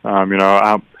ruthless. You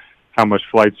know, how much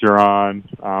flights you're on,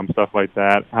 stuff like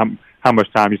that. How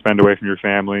much time you spend away from your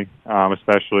family,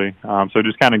 especially. So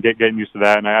just kind of getting used to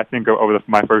that. And I think over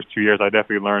my first 2 years, I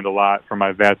definitely learned a lot from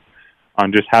my vets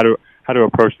on just how to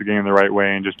approach the game the right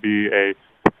way and just be a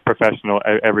professional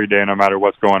every day, no matter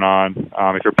what's going on,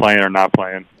 if you're playing or not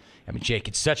playing. I mean, Jake,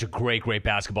 it's such a great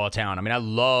basketball town. I mean, I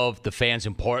love the fans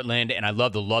in Portland, and I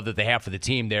love the love that they have for the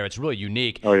team there. It's really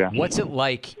unique. Oh, yeah. What's it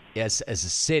like as a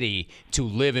city to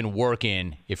live and work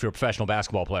in if you're a professional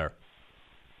basketball player?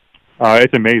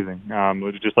 It's amazing.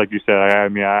 Just like you said, I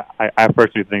mean, I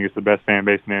personally think it's the best fan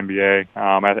base in the NBA.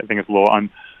 I think it's a little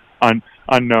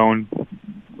unknown,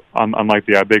 unlike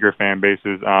the bigger fan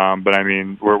bases. But I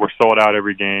mean, we're sold out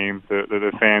every game.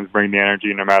 The fans bring the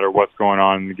energy no matter what's going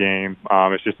on in the game.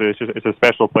 It's a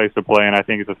special place to play, and I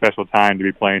think it's a special time to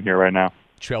be playing here right now.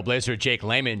 Trailblazer Jake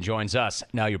Layman joins us.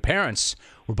 Now, your parents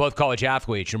were both college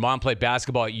athletes. Your mom played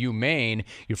basketball at UMaine.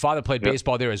 Your father played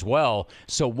baseball there as well.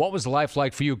 So what was life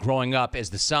like for you growing up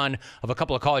as the son of a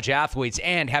couple of college athletes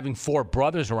and having 4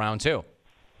 brothers around too?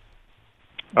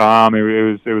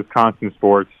 It was constant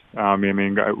sports. I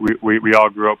mean, we all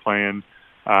grew up playing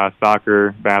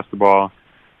soccer, basketball,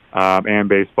 and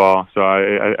baseball. So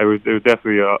it was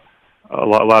definitely a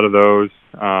lot of those.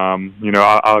 You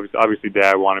know, obviously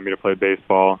Dad wanted me to play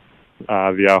baseball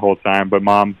the whole time, but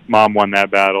Mom won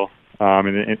that battle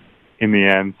in the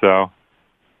end. So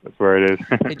that's where it is.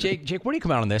 Hey, Jake, where do you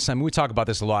come out on this? I mean, we talk about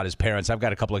this a lot as parents. I've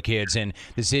got a couple of kids, and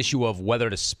this issue of whether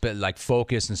to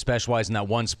focus and specialize in that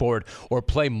one sport or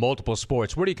play multiple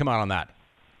sports. Where do you come out on that?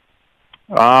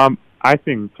 I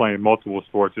think playing multiple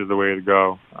sports is the way to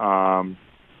go.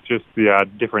 Just the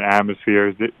different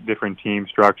atmospheres, different team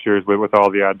structures with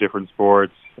all the different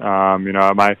sports. You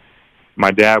know,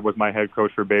 my dad was my head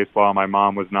coach for baseball. My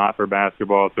mom was not for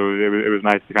basketball, so it was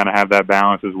nice to kind of have that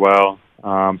balance as well.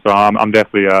 So I'm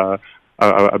definitely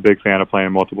a big fan of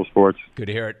playing multiple sports. Good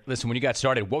to hear it. Listen, when you got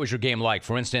started, what was your game like?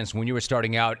 For instance, when you were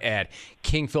starting out at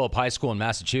King Philip High School in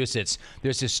Massachusetts,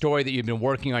 there's this story that you've been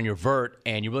working on your vert,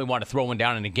 and you really want to throw one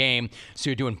down in a game, so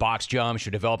you're doing box jumps,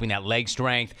 you're developing that leg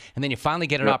strength, and then you finally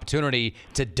get an opportunity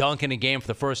to dunk in a game for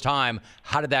the first time.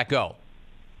 How did that go?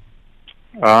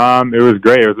 It was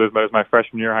great. It was my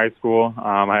freshman year of high school.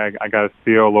 I got a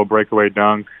steal, a little breakaway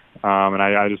dunk, and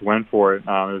I just went for it.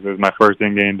 It was my first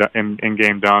in-game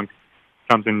dunk.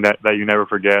 Something that you never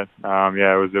forget.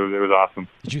 Yeah, it was awesome.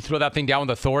 Did you throw that thing down with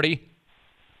authority?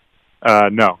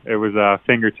 No, it was a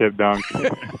fingertip dunk.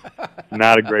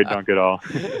 Not a great dunk at all.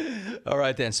 All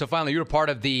right, then. So finally, you were part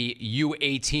of the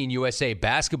U18 USA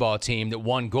basketball team that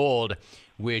won gold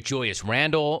with Julius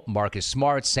Randle, Marcus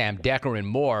Smart, Sam Decker, and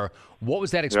more. What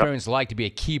was that experience like to be a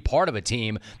key part of a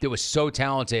team that was so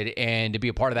talented and to be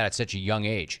a part of that at such a young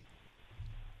age?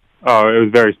 Oh, it was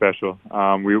very special.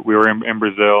 We were in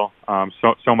Brazil.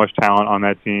 So much talent on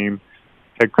that team.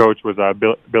 Head coach was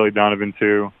Billy Donovan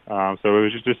too. So it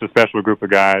was just a special group of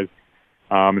guys,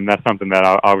 and that's something that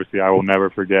I will never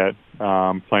forget.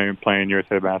 Playing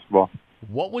USA basketball.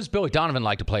 What was Billy Donovan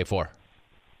like to play for?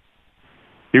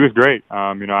 He was great.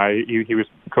 He was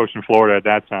coaching Florida at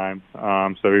that time,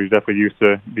 so he was definitely used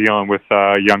to dealing with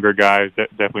younger guys. That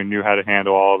definitely knew how to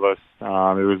handle all of us.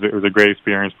 It was a great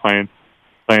experience playing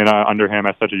under him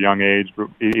at such a young age,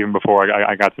 even before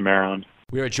I got to Maryland.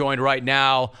 We are joined right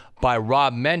now by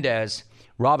Rob Mendez.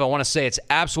 Rob, I want to say it's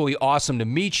absolutely awesome to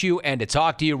meet you and to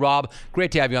talk to you, Rob.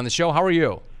 Great to have you on the show. How are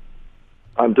you?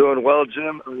 I'm doing well,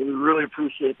 Jim. I really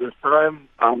appreciate this time.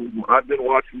 I've been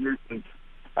watching you since,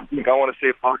 I want to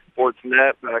say Fox Sports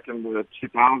Net back in the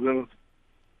 2000s.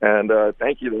 And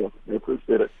thank you. I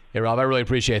appreciate it. Hey, Rob, I really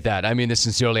appreciate that. I mean this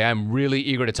sincerely. I'm really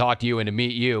eager to talk to you and to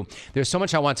meet you. There's so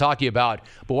much I want to talk to you about,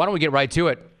 but why don't we get right to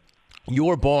it? You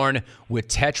were born with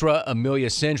tetra amelia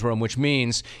syndrome, which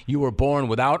means you were born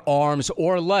without arms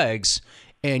or legs.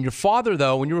 And your father,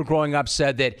 though, when you were growing up,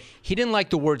 said that he didn't like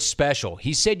the word special.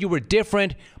 He said you were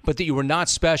different, but that you were not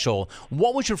special.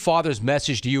 What was your father's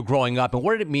message to you growing up, and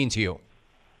what did it mean to you?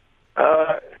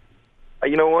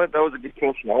 You know what? That was a good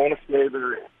question. I want to say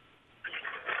that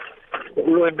it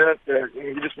really meant that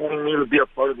he just wanted me to be a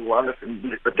part of the life and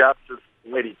adapt to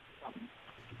society.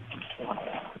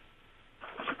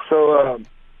 So,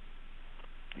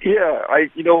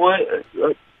 you know what?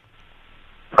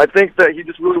 I think that he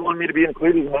just really wanted me to be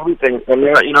included in everything. And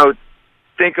not,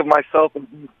 think of myself as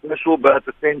being special, but at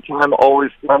the same time,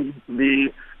 always wanting to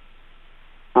be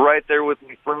right there with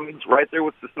my friends, right there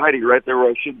with society, right there where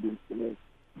I should be.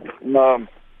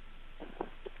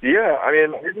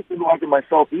 I just didn't like it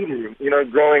myself either.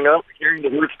 Growing up, hearing the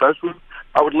word special,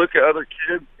 I would look at other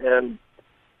kids and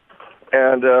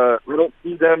we don't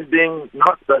see them being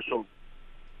not special.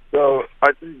 So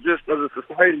I think just as a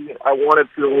society, I wanted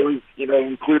to always,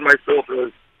 include myself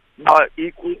as not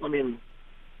equal.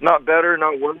 Not better,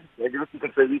 not worse. I guess you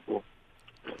can say equal.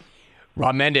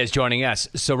 Rob Mendez joining us.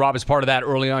 So, Rob, as part of that,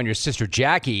 early on, your sister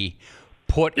Jackie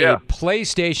put a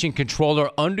PlayStation controller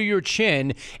under your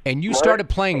chin, and you started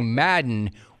playing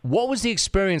Madden. What was the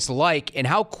experience like, and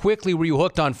how quickly were you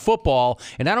hooked on football?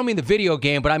 And I don't mean the video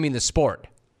game, but I mean the sport.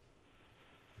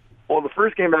 Well, the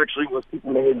first game actually was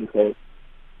Super Mario Kart.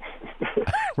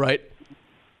 Right.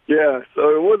 Yeah,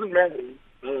 so it wasn't Madden.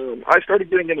 I started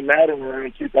getting into Madden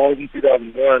around 2000,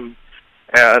 2001,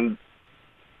 and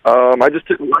I just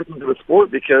took a liking to the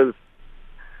sport because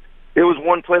it was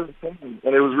one play at a time,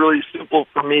 and it was really simple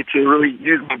for me to really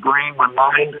use my brain, my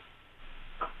mind,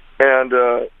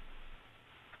 and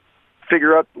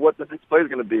figure out what the next play is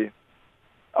going to be.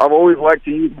 I've always liked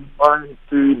to use my mind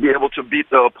to be able to beat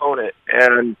the opponent,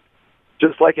 and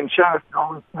just like in chess, you're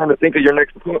always trying to think of your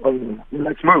next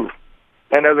move.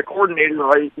 And as a coordinator,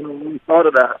 I really thought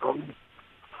of that.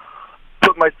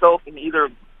 Put myself in either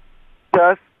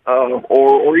chess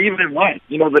or even in life.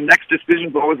 The next decision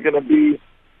is always going to be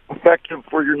effective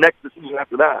for your next decision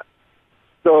after that.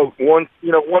 So one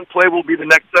play will be the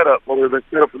next setup, or the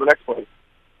setup for the next play.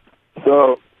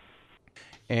 So.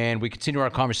 And we continue our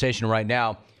conversation right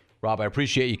now. Rob, I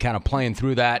appreciate you kind of playing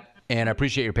through that, and I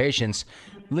appreciate your patience.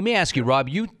 Let me ask you, Rob,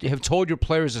 you have told your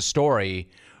players a story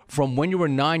from when you were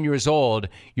 9 years old.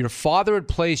 Your father had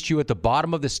placed you at the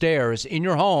bottom of the stairs in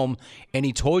your home, and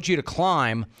he told you to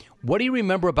climb. What do you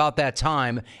remember about that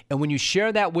time? And when you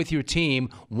share that with your team,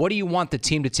 what do you want the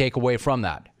team to take away from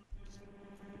that?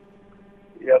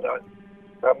 Yeah,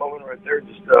 that moment right there,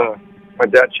 just my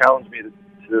dad challenged me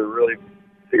to really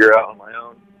figure out on my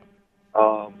own.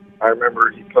 I remember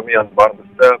he put me on the bottom of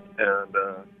the step, and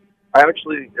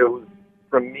it was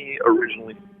from me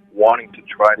originally wanting to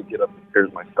try to get up the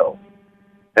stairs myself.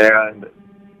 And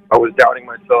I was doubting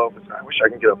myself. I wish I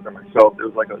could get up there myself. It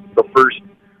was like the first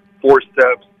 4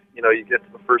 steps. You get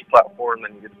to the first platform,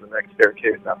 then you get to the next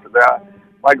staircase after that.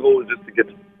 My goal was just to get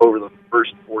over the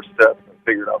first 4 steps and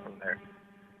figure it out from there.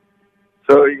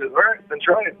 So he goes, all right, then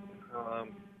try it.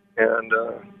 And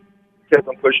he kept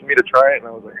on pushing me to try it, and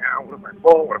I was like, what if I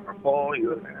fall? What if I fall? He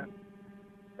goes, man,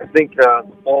 I think the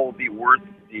fall will be worth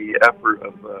the effort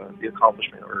of the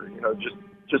accomplishment, or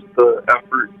just the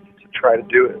effort to try to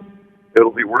do it.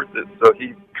 It'll be worth it. So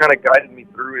he kind of guided me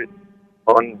through it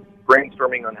on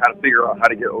brainstorming on how to figure out how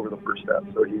to get over the first step.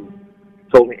 So he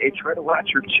told me, hey, try to latch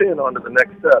your chin onto the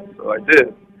next step. So I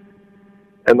did.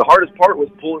 And the hardest part was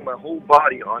pulling my whole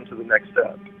body onto the next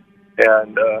step.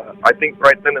 And I think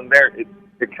right then and there, it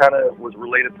kind of was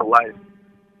related to life.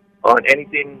 On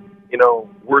anything,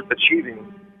 worth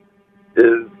achieving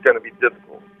is going to be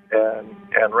difficult.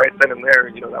 And right then and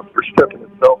there, that first step in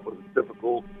itself was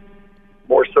difficult,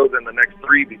 more so than the next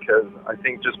three, because I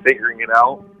think just figuring it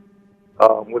out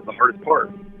was the hardest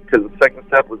part. Because the second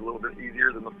step was a little bit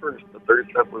easier than the first, the third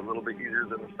step was a little bit easier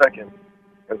than the second,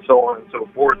 and so on and so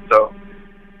forth. So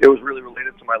it was really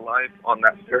related to my life on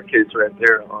that staircase right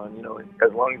there. On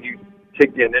as long as you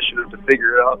take the initiative to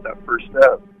figure out that first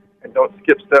step and don't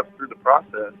skip steps through the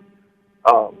process,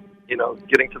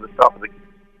 getting to the top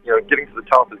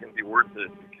is going to be worth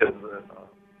it because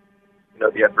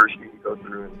the adversity you go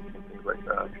through and things like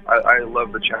that. I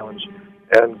love the challenge,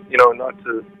 and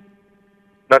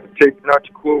not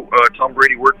to quote Tom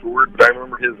Brady word for word, but I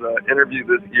remember his interview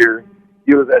this year.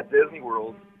 He was at Disney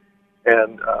World,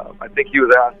 and I think he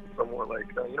was asked somewhat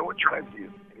like, what drives you?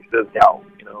 And he says, doubt.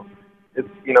 It's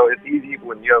easy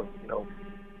when you have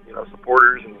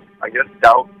supporters, and I guess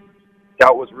doubt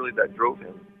was really that drove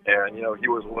him. And he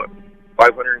was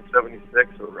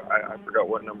 576, or I forgot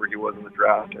what number he was in the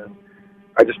draft, and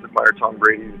I just admire Tom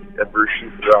Brady's adversity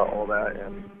throughout all that,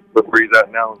 and look where he's at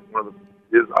now. One of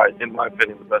in my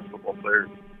opinion, the best football player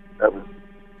ever.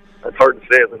 That's hard to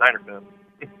say as a Niner fan.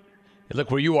 Hey,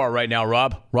 look where you are right now,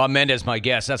 Rob. Rob Mendez, my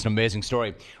guest. That's an amazing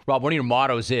story. Rob, one of your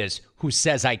mottos is, who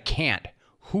says I can't?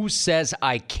 Who says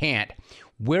I can't?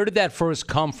 Where did that first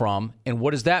come from, and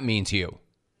what does that mean to you?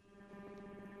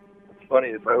 It's funny,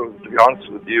 if I was to be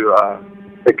honest with you,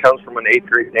 it comes from an 8th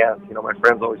grade dance. My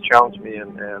friends always challenged me,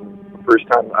 and the first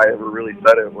time I ever really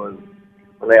said it was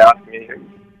when they asked me, hey,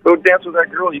 go dance with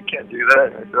that girl, you can't do that.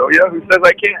 And I said, oh, yeah, who says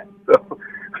I can't? So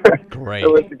Great. I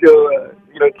went to go,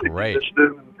 take Great. the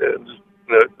initiative and just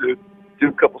do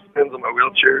a couple spins on my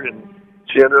wheelchair, and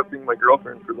she ended up being my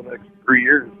girlfriend for the next 3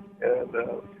 years. And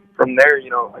from there,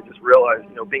 I just realized,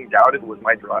 being doubted was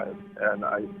my drive, and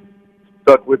I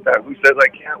stuck with that. Who says I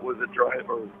can't was a drive,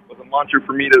 or was a mantra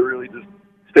for me to really just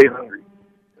stay hungry.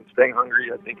 And staying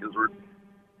hungry, I think, is a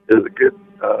good,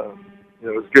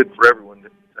 it's good for everyone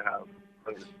to have.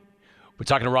 We're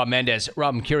talking to Rob Mendez.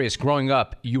 Rob, I'm curious, growing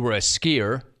up, you were a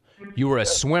skier, you were a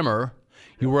swimmer,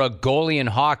 you were a goalie in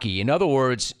hockey. In other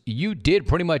words, you did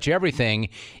pretty much everything.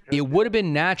 It would have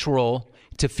been natural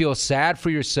to feel sad for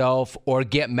yourself or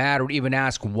get mad or even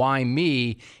ask, why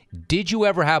me? Did you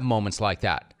ever have moments like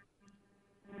that?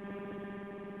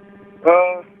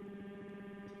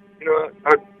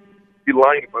 I'd be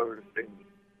lying if I were to say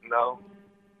no.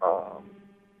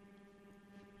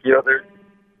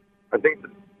 I think the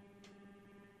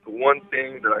one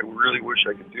thing that I really wish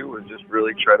I could do was just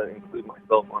really try to include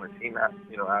myself on a team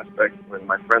aspect. When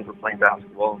my friends were playing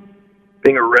basketball,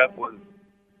 being a rep was,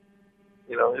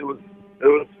 it was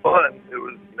fun. It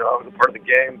was, I was a part of the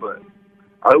game, but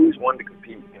I always wanted to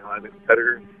compete. I'm a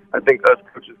competitor. I think us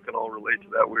coaches can all relate to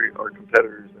that. We are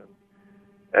competitors,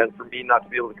 and for me not to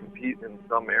be able to compete in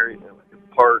some area, like in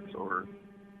parks or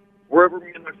wherever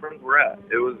me and my friends were at,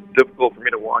 it was difficult for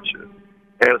me to watch it.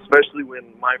 And especially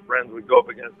when my friends would go up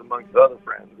against amongst other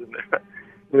friends. And,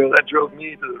 that drove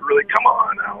me to really, come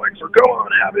on, Alex, or go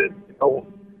on, Abbott.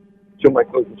 Two of my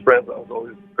closest friends, I was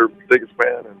always their biggest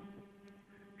fan and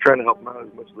trying to help them out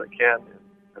as much as I can. And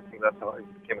I think that's how I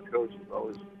became a coach. I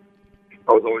was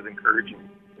always encouraging,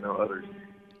 others.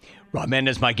 Rob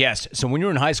Mendez, my guest. So when you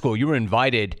were in high school, you were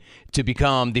invited to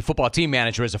become the football team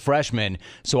manager as a freshman.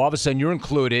 So all of a sudden you're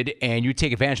included and you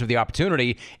take advantage of the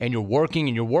opportunity and you're working.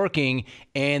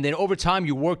 And then over time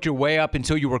you worked your way up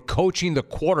until you were coaching the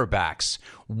quarterbacks.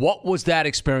 What was that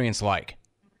experience like?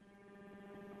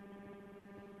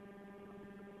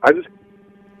 I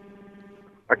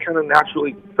kind of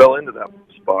naturally fell into that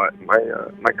spot. My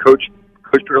coach,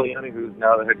 Coach Perliani, who's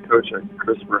now the head coach at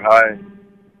Christopher High,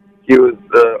 he was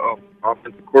the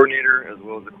offensive coordinator as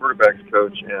well as the quarterback's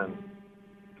coach, and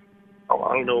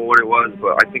I don't know what it was,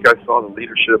 but I think I saw the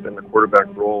leadership in the quarterback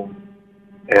role,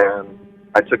 and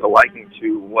I took a liking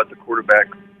to what the quarterback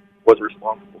was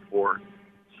responsible for.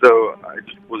 So I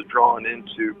just was drawn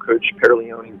into Coach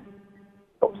Perliani's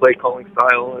play calling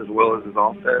style as well as his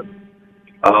offense.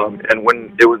 And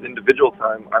when it was individual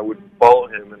time, I would follow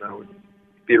him and I would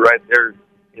be right there,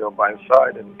 by his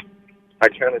side, and I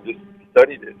kind of just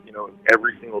studied it,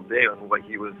 every single day on what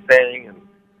he was saying,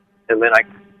 and then I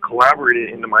collaborated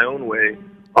into my own way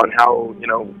on how,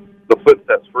 the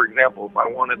footsteps. For example, if I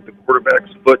wanted the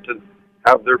quarterback's foot to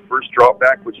have their first drop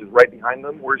back, which is right behind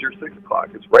them, where's your 6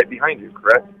 o'clock? It's right behind you,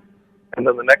 correct? And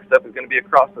then the next step is going to be a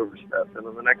crossover step, and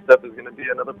then the next step is going to be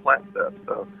another plant step.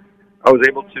 So I was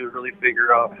able to really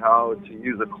figure out how to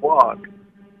use a clock,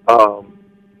 12,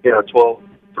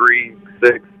 3,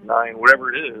 6, 9, whatever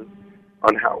it is,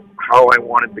 on how I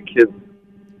wanted the kids'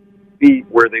 feet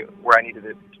where I needed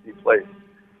it to be placed.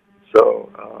 So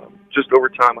just over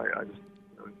time, I just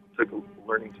took a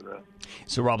learning to that.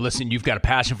 So, Rob, listen, you've got a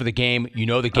passion for the game. You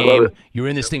know the game. You're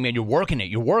in this thing, man. You're working it.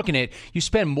 You're working it. You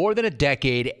spend more than a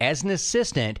decade as an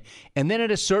assistant, and then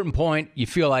at a certain point, you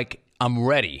feel like, I'm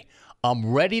ready.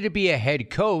 I'm ready to be a head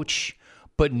coach,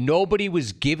 but nobody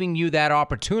was giving you that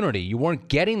opportunity. You weren't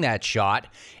getting that shot,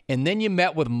 and then you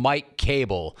met with Mike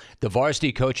Cable, the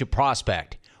varsity coach at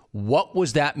Prospect. What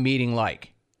was that meeting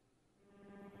like?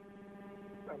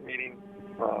 That meeting,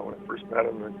 when I first met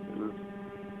him,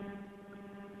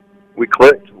 we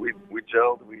clicked, we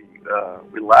gelled,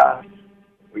 we laughed,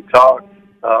 we talked.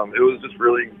 It was just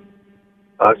really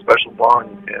a special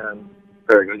bond, and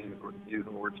there I go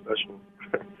using the word special.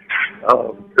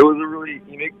 It was a really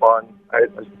unique bond, I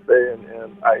should say,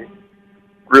 and I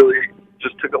really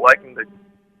just took a liking to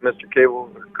Mr.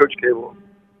 Cable, or Coach Cable.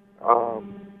 I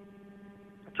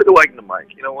took a liking to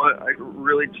Mike. You know what? I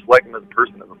really just like him as a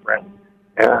person, as a friend,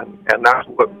 and that's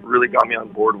what really got me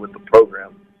on board with the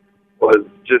program. Was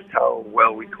just how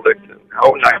well we clicked and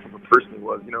how nice of a person he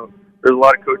was. You know, there's a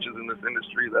lot of coaches in this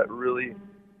industry that really,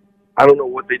 I don't know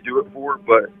what they do it for,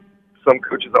 but some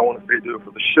coaches, I want to say, do it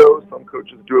for the show. Some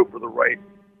coaches do it for the right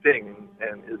thing.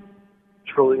 And it's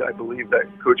truly, I believe that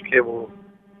Coach Cable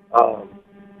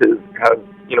has,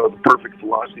 you know, the perfect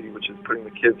philosophy, which is putting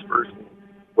the kids first, and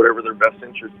whatever their best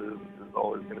interest is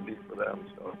always going to be for them.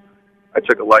 So I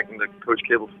took a liking to Coach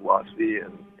Cable's philosophy,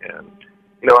 and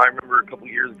you know, I remember a couple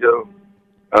of years ago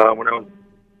when I was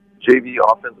JV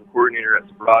offensive coordinator at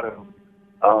Serato,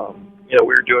 you know,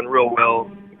 we were doing real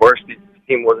well. The varsity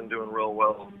team wasn't doing real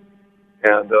well.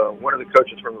 And one of the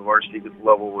coaches from the varsity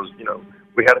level was, you know,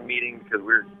 we had a meeting because we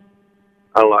were,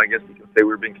 I don't know, I guess you could say we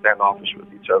were being standoffish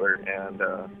with each other. And,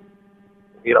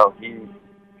 you know,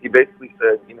 he basically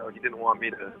said, you know, he didn't want me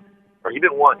to, or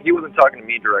he wasn't talking to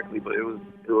me directly, but it was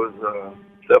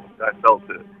stuff that I felt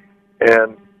it.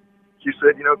 And he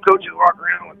said, you know, coaches walk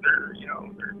around with their, you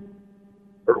know,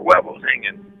 their webbles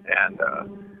hanging. And,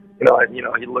 you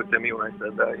know, he looked at me when I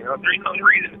said that, you know, there's no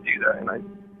reason to do that. And I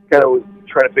kind of was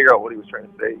trying to figure out what he was trying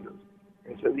to say.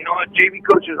 He said, you know what, JV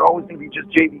coaches are always going to be just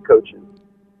JV coaches.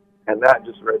 And that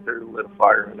just right there lit a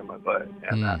fire into my butt.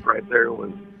 And that right there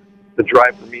was the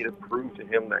drive for me to prove to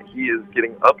him that he is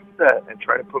getting upset and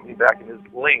trying to put me back in his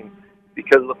lane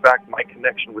because of the fact my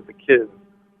connection with the kids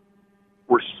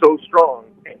were so strong,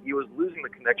 and he was losing the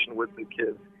connection with the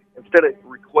kids. Instead of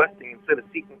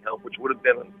seeking help, which would have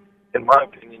been, in my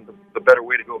opinion, the better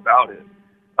way to go about it,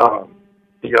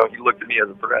 you know, he looked at me as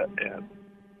a threat,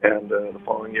 and the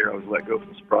following year I was let go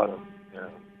from Serato.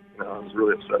 And, you know, I was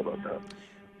really upset about that.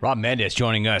 Rob Mendez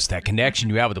joining us. That connection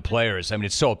you have with the players, I mean,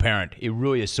 it's so apparent. It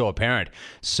really is so apparent.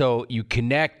 So you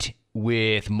connect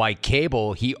with Mike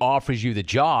Cable. He offers you the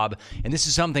job, and this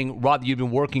is something, Rob, that you've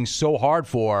been working so hard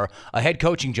for, a head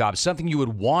coaching job, something you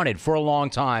had wanted for a long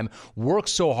time, worked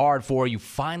so hard for, you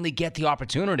finally get the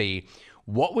opportunity.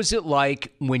 What was it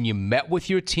like when you met with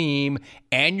your team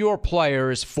and your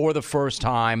players for the first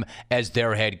time as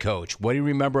their head coach? What do you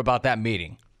remember about that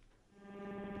meeting?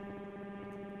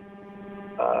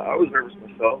 I was nervous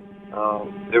myself.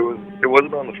 It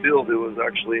wasn't on the field. It was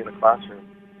actually in a classroom.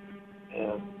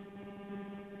 And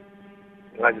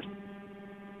I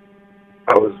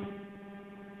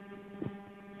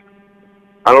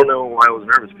don't know why I was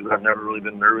nervous, because I've never really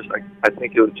been nervous. I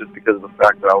think it was just because of the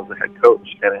fact that I was the head coach,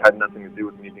 and it had nothing to do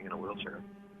with me being in a wheelchair.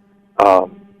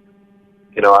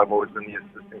 You know, I've always been the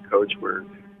assistant coach where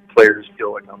players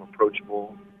feel like I'm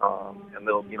approachable, and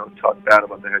they'll, you know, talk bad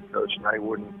about the head coach, and I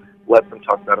wouldn't let them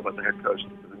talk bad about the head coach,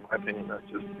 because in my opinion, that's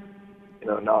just, you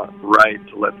know, not right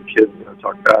to let the kids, you know,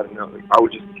 talk bad. And, you know, I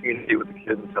would just communicate with the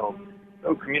kids and tell them,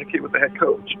 no, communicate with the head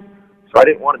coach. So I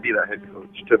didn't want to be that head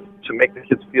coach to make the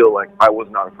kids feel like I was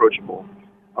not approachable.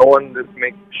 I wanted to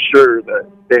make sure that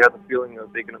they had the feeling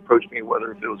that they can approach me,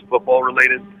 whether if it was football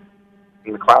related,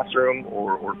 in the classroom,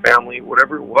 or family,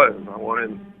 whatever it was. I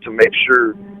wanted to make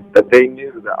sure that they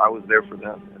knew that I was there for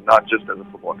them, and not just as a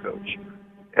football coach.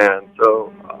 And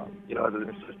so, you know, as an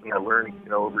assistant, I learned, you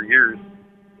know, over years,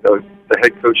 you know, the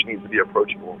head coach needs to be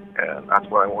approachable, and that's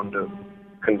what I wanted to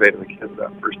convey to the kids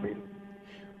that first meeting.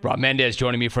 Rob Mendez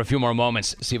joining me for a few more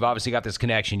moments. So you've obviously got this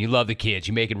connection. You love the kids.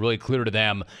 You make it really clear to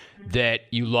them that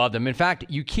you love them. In fact,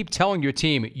 you keep telling your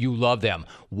team you love them.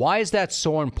 Why is that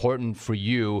so important for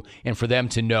you and for them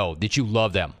to know that you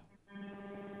love them?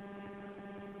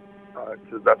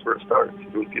 Because that's where it starts.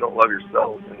 If you don't love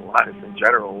yourself in life in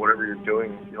general, whatever you're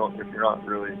doing, if you're not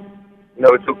really, you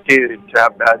know, it's okay to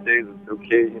have bad days. It's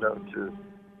okay, you know, to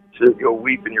go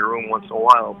weep in your room once in a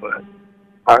while, but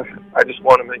I just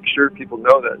want to make sure people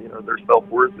know that, you know, their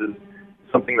self-worth is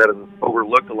something that is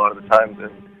overlooked a lot of the times.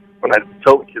 And when I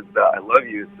tell the kids that I love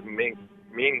you, it's to make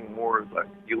meaning more is like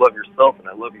you love yourself, and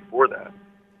I love you for that.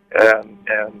 And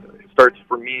it starts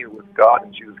for me with God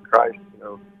and Jesus Christ. You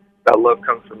know, that love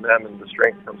comes from them, and the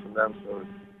strength comes from them. So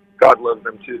God loves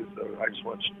them too. So I just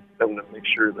want them to make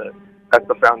sure that that's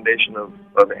the foundation of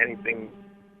anything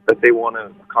that they want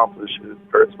to accomplish. It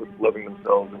starts with loving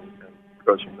themselves and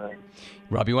goes from there.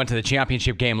 Rob, you went to the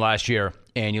championship game last year,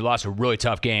 and you lost a really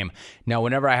tough game. Now,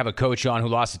 whenever I have a coach on who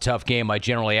lost a tough game, I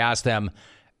generally ask them,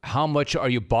 how much are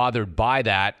you bothered by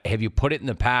that? Have you put it in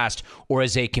the past, or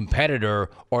as a competitor,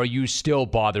 are you still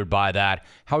bothered by that?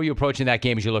 How are you approaching that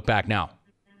game as you look back now?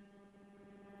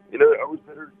 You know, I was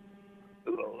better,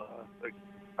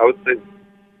 I would say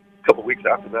a couple weeks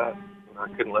after that, I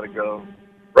couldn't let it go.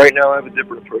 Right now, I have a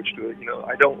different approach to it. You know,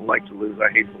 I don't like to lose.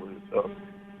 I hate to lose. So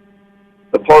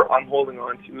the part I'm holding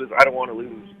on to is I don't want to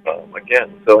lose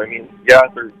again. So, I mean, yeah,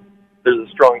 there's a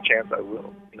strong chance I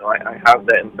will. You know, I have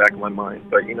that in the back of my mind.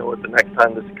 But, you know what, the next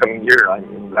time this coming year, I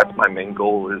mean, that's my main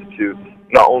goal is to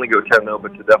not only go 10-0,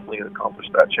 but to definitely accomplish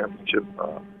that championship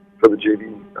for the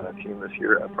JV team this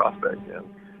year at Prospect. And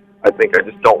I think I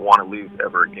just don't want to lose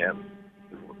ever again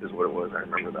is what it was. I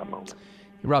remember that moment.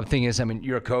 Rob, the thing is, I mean,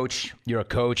 you're a coach,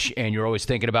 and you're always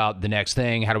thinking about the next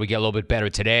thing. How do we get a little bit better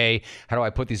today? How do I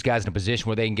put these guys in a position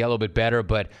where they can get a little bit better?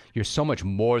 But you're so much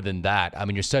more than that. I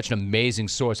mean, you're such an amazing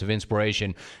source of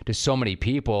inspiration to so many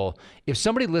people. If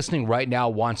somebody listening right now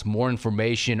wants more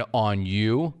information on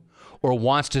you or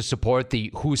wants to support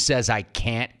the Who Says I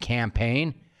Can't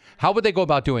campaign, how would they go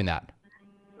about doing that?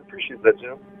 I appreciate that,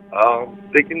 Jim.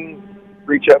 They can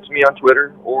reach out to me on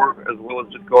Twitter, or as well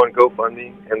as just go on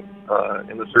GoFundMe and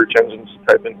in the search engine, just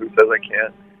type in Who Says I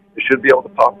Can't. It should be able to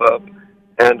pop up.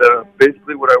 And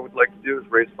basically what I would like to do is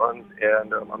raise funds,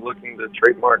 and I'm looking to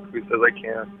trademark Who Says I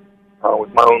Can't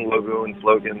with my own logo and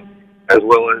slogan, as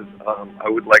well as I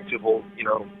would like to hold, you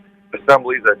know,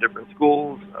 assemblies at different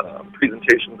schools,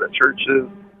 presentations at churches,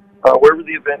 wherever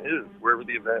the event is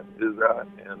at.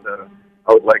 And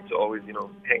I would like to always, you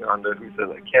know, hang on to Who Says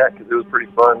I Can't, because it was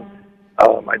pretty fun.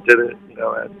 I did it, you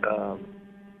know,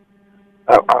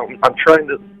 I'm trying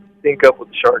to sync up with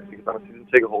the Sharks because I'm a season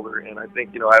ticket holder, and I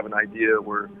think, you know, I have an idea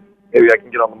where maybe I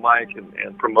can get on the mic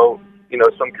and promote, you know,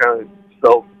 some kind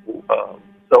of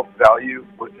self-value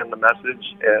within the message,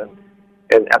 and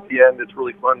at the end, it's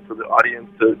really fun for the audience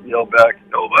to yell back,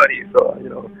 nobody. So, you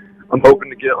know, I'm hoping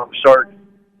to get on the Sharks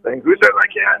saying, Who Says I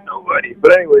Can't? Nobody.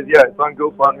 But anyways, yeah, it's on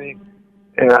GoFundMe.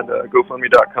 And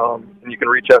GoFundMe.com, and you can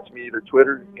reach out to me either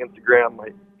Twitter, Instagram. My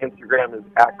Instagram is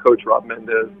 @Coach Rob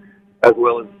Mendez, as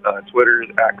well as Twitter is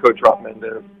 @Coach Rob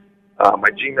Mendez. My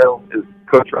Gmail is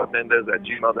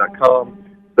CoachRobMendez@gmail.com.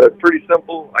 So it's pretty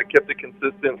simple. I kept it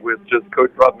consistent with just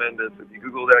Coach Rob Mendez. If you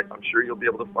Google that, I'm sure you'll be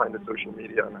able to find the social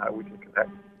media on how we can connect.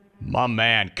 My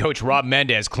man, Coach Rob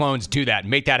Mendez. Clones, do that.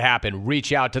 Make that happen.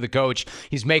 Reach out to the coach.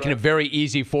 He's making it very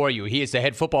easy for you. He is the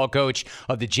head football coach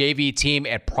of the JV team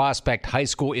at Prospect High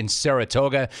School in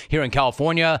Saratoga here in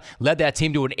California. Led that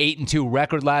team to an 8-2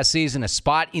 record last season, a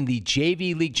spot in the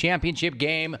JV League Championship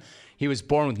game. He was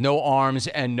born with no arms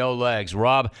and no legs.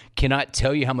 Rob, cannot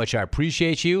tell you how much I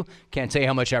appreciate you. Can't tell you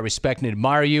how much I respect and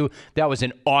admire you. That was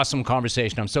an awesome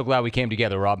conversation. I'm so glad we came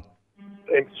together, Rob.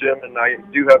 Thanks, Jim. And I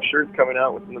do have shirts coming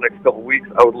out within the next couple of weeks.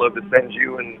 I would love to send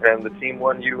you and the team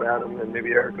one, you, Adam, and maybe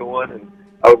Erica one. And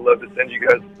I would love to send you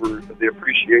guys for the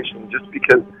appreciation just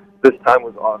because this time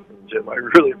was awesome, Jim. I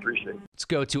really appreciate it. Let's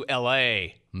go to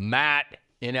L.A. Matt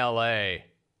in L.A.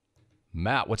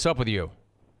 Matt, what's up with you?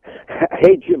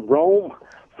 Hey, Jim Rome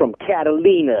from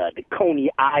Catalina, the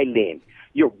Coney Island.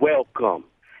 You're welcome.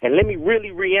 And let me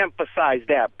really reemphasize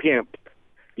that, pimp.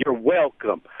 You're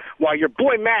welcome. While your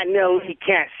boy Matt in L.A.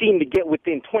 can't seem to get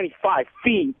within 25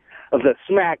 feet of the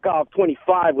smack off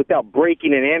 25 without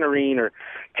breaking and entering or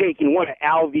taking one of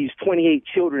Alvy's 28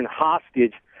 children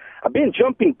hostage, I've been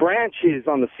jumping branches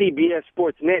on the CBS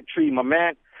Sports Net tree, my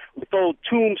man, with old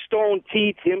Tombstone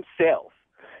Teeth himself.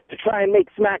 To try and make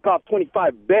smack off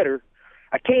 25 better,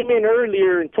 I came in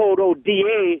earlier and told old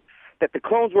D.A. that the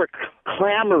clones were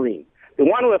clamoring. They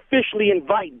want to officially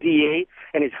invite D.A.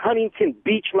 and his Huntington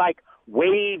Beach-like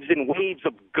waves and waves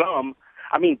of gum.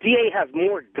 I mean, D.A. has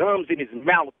more gums in his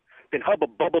mouth than Hubba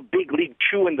Bubba Big League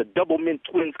Chew and the Doublemint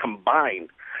twins combined.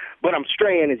 But I'm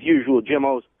straying as usual,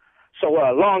 Jimmos. So,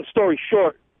 long story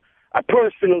short, I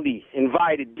personally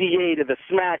invited D.A. to the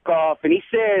smack-off, and he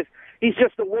says he's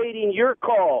just awaiting your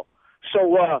call.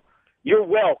 So, you're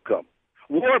welcome.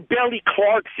 Warbelly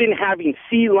Clarkson having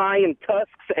sea lion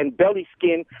tusks and belly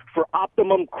skin for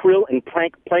optimum krill and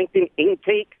plankton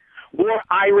intake. or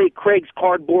irate Craig's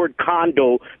cardboard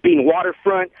condo being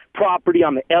waterfront property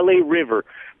on the L.A. River,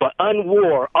 but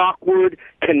unwore, awkward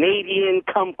Canadian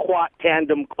kumquat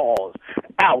tandem calls.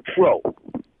 Outro.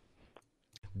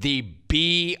 The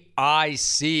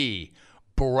BIC,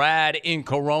 Brad in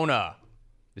Corona.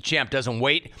 The champ doesn't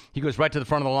wait. He goes right to the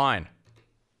front of the line.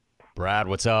 Brad,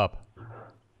 what's up?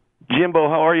 Jimbo,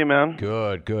 how are you, man?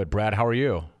 Good, good. Brad, how are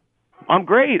you? I'm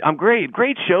great.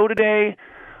 Great show today.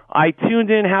 I tuned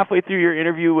in halfway through your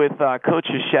interview with Coach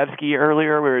Krzyzewski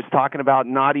earlier where he was talking about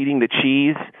not eating the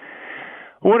cheese.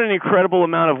 What an incredible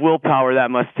amount of willpower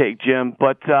that must take, Jim.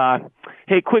 But,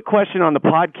 hey, quick question on the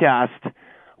podcast.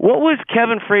 What was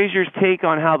Kevin Frazier's take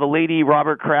on how the lady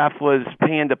Robert Kraft was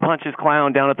paying to punch his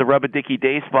clown down at the Rub-A-Dicky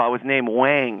Day Spa was named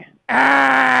Wang?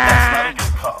 That's not a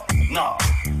good call. No.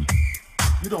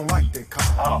 You don't like that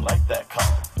call. I don't like that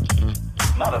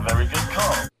call. Not a very good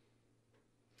call.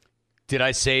 Did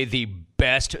I say the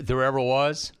best there ever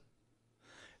was?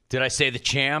 Did I say the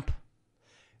champ?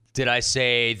 Did I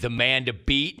say the man to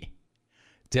beat?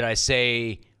 Did I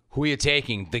say who are you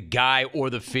taking, the guy or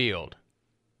the field?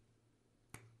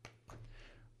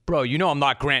 Bro, you know I'm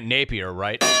not Grant Napier,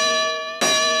 right?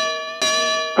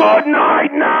 Good night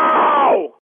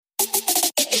now!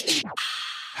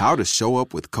 How to show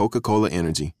up with Coca-Cola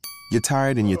Energy. You're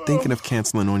tired and you're thinking of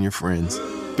canceling on your friends.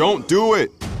 Don't do it!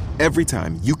 Every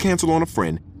time you cancel on a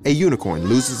friend, a unicorn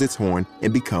loses its horn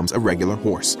and becomes a regular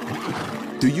horse.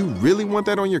 Do you really want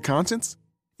that on your conscience?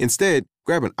 Instead,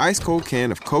 grab an ice-cold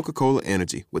can of Coca-Cola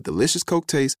Energy with delicious Coke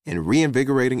taste and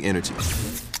reinvigorating energy.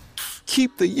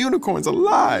 Keep the unicorns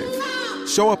alive.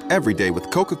 Show up every day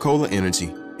with Coca-Cola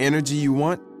Energy. Energy you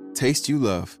want, taste you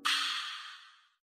love.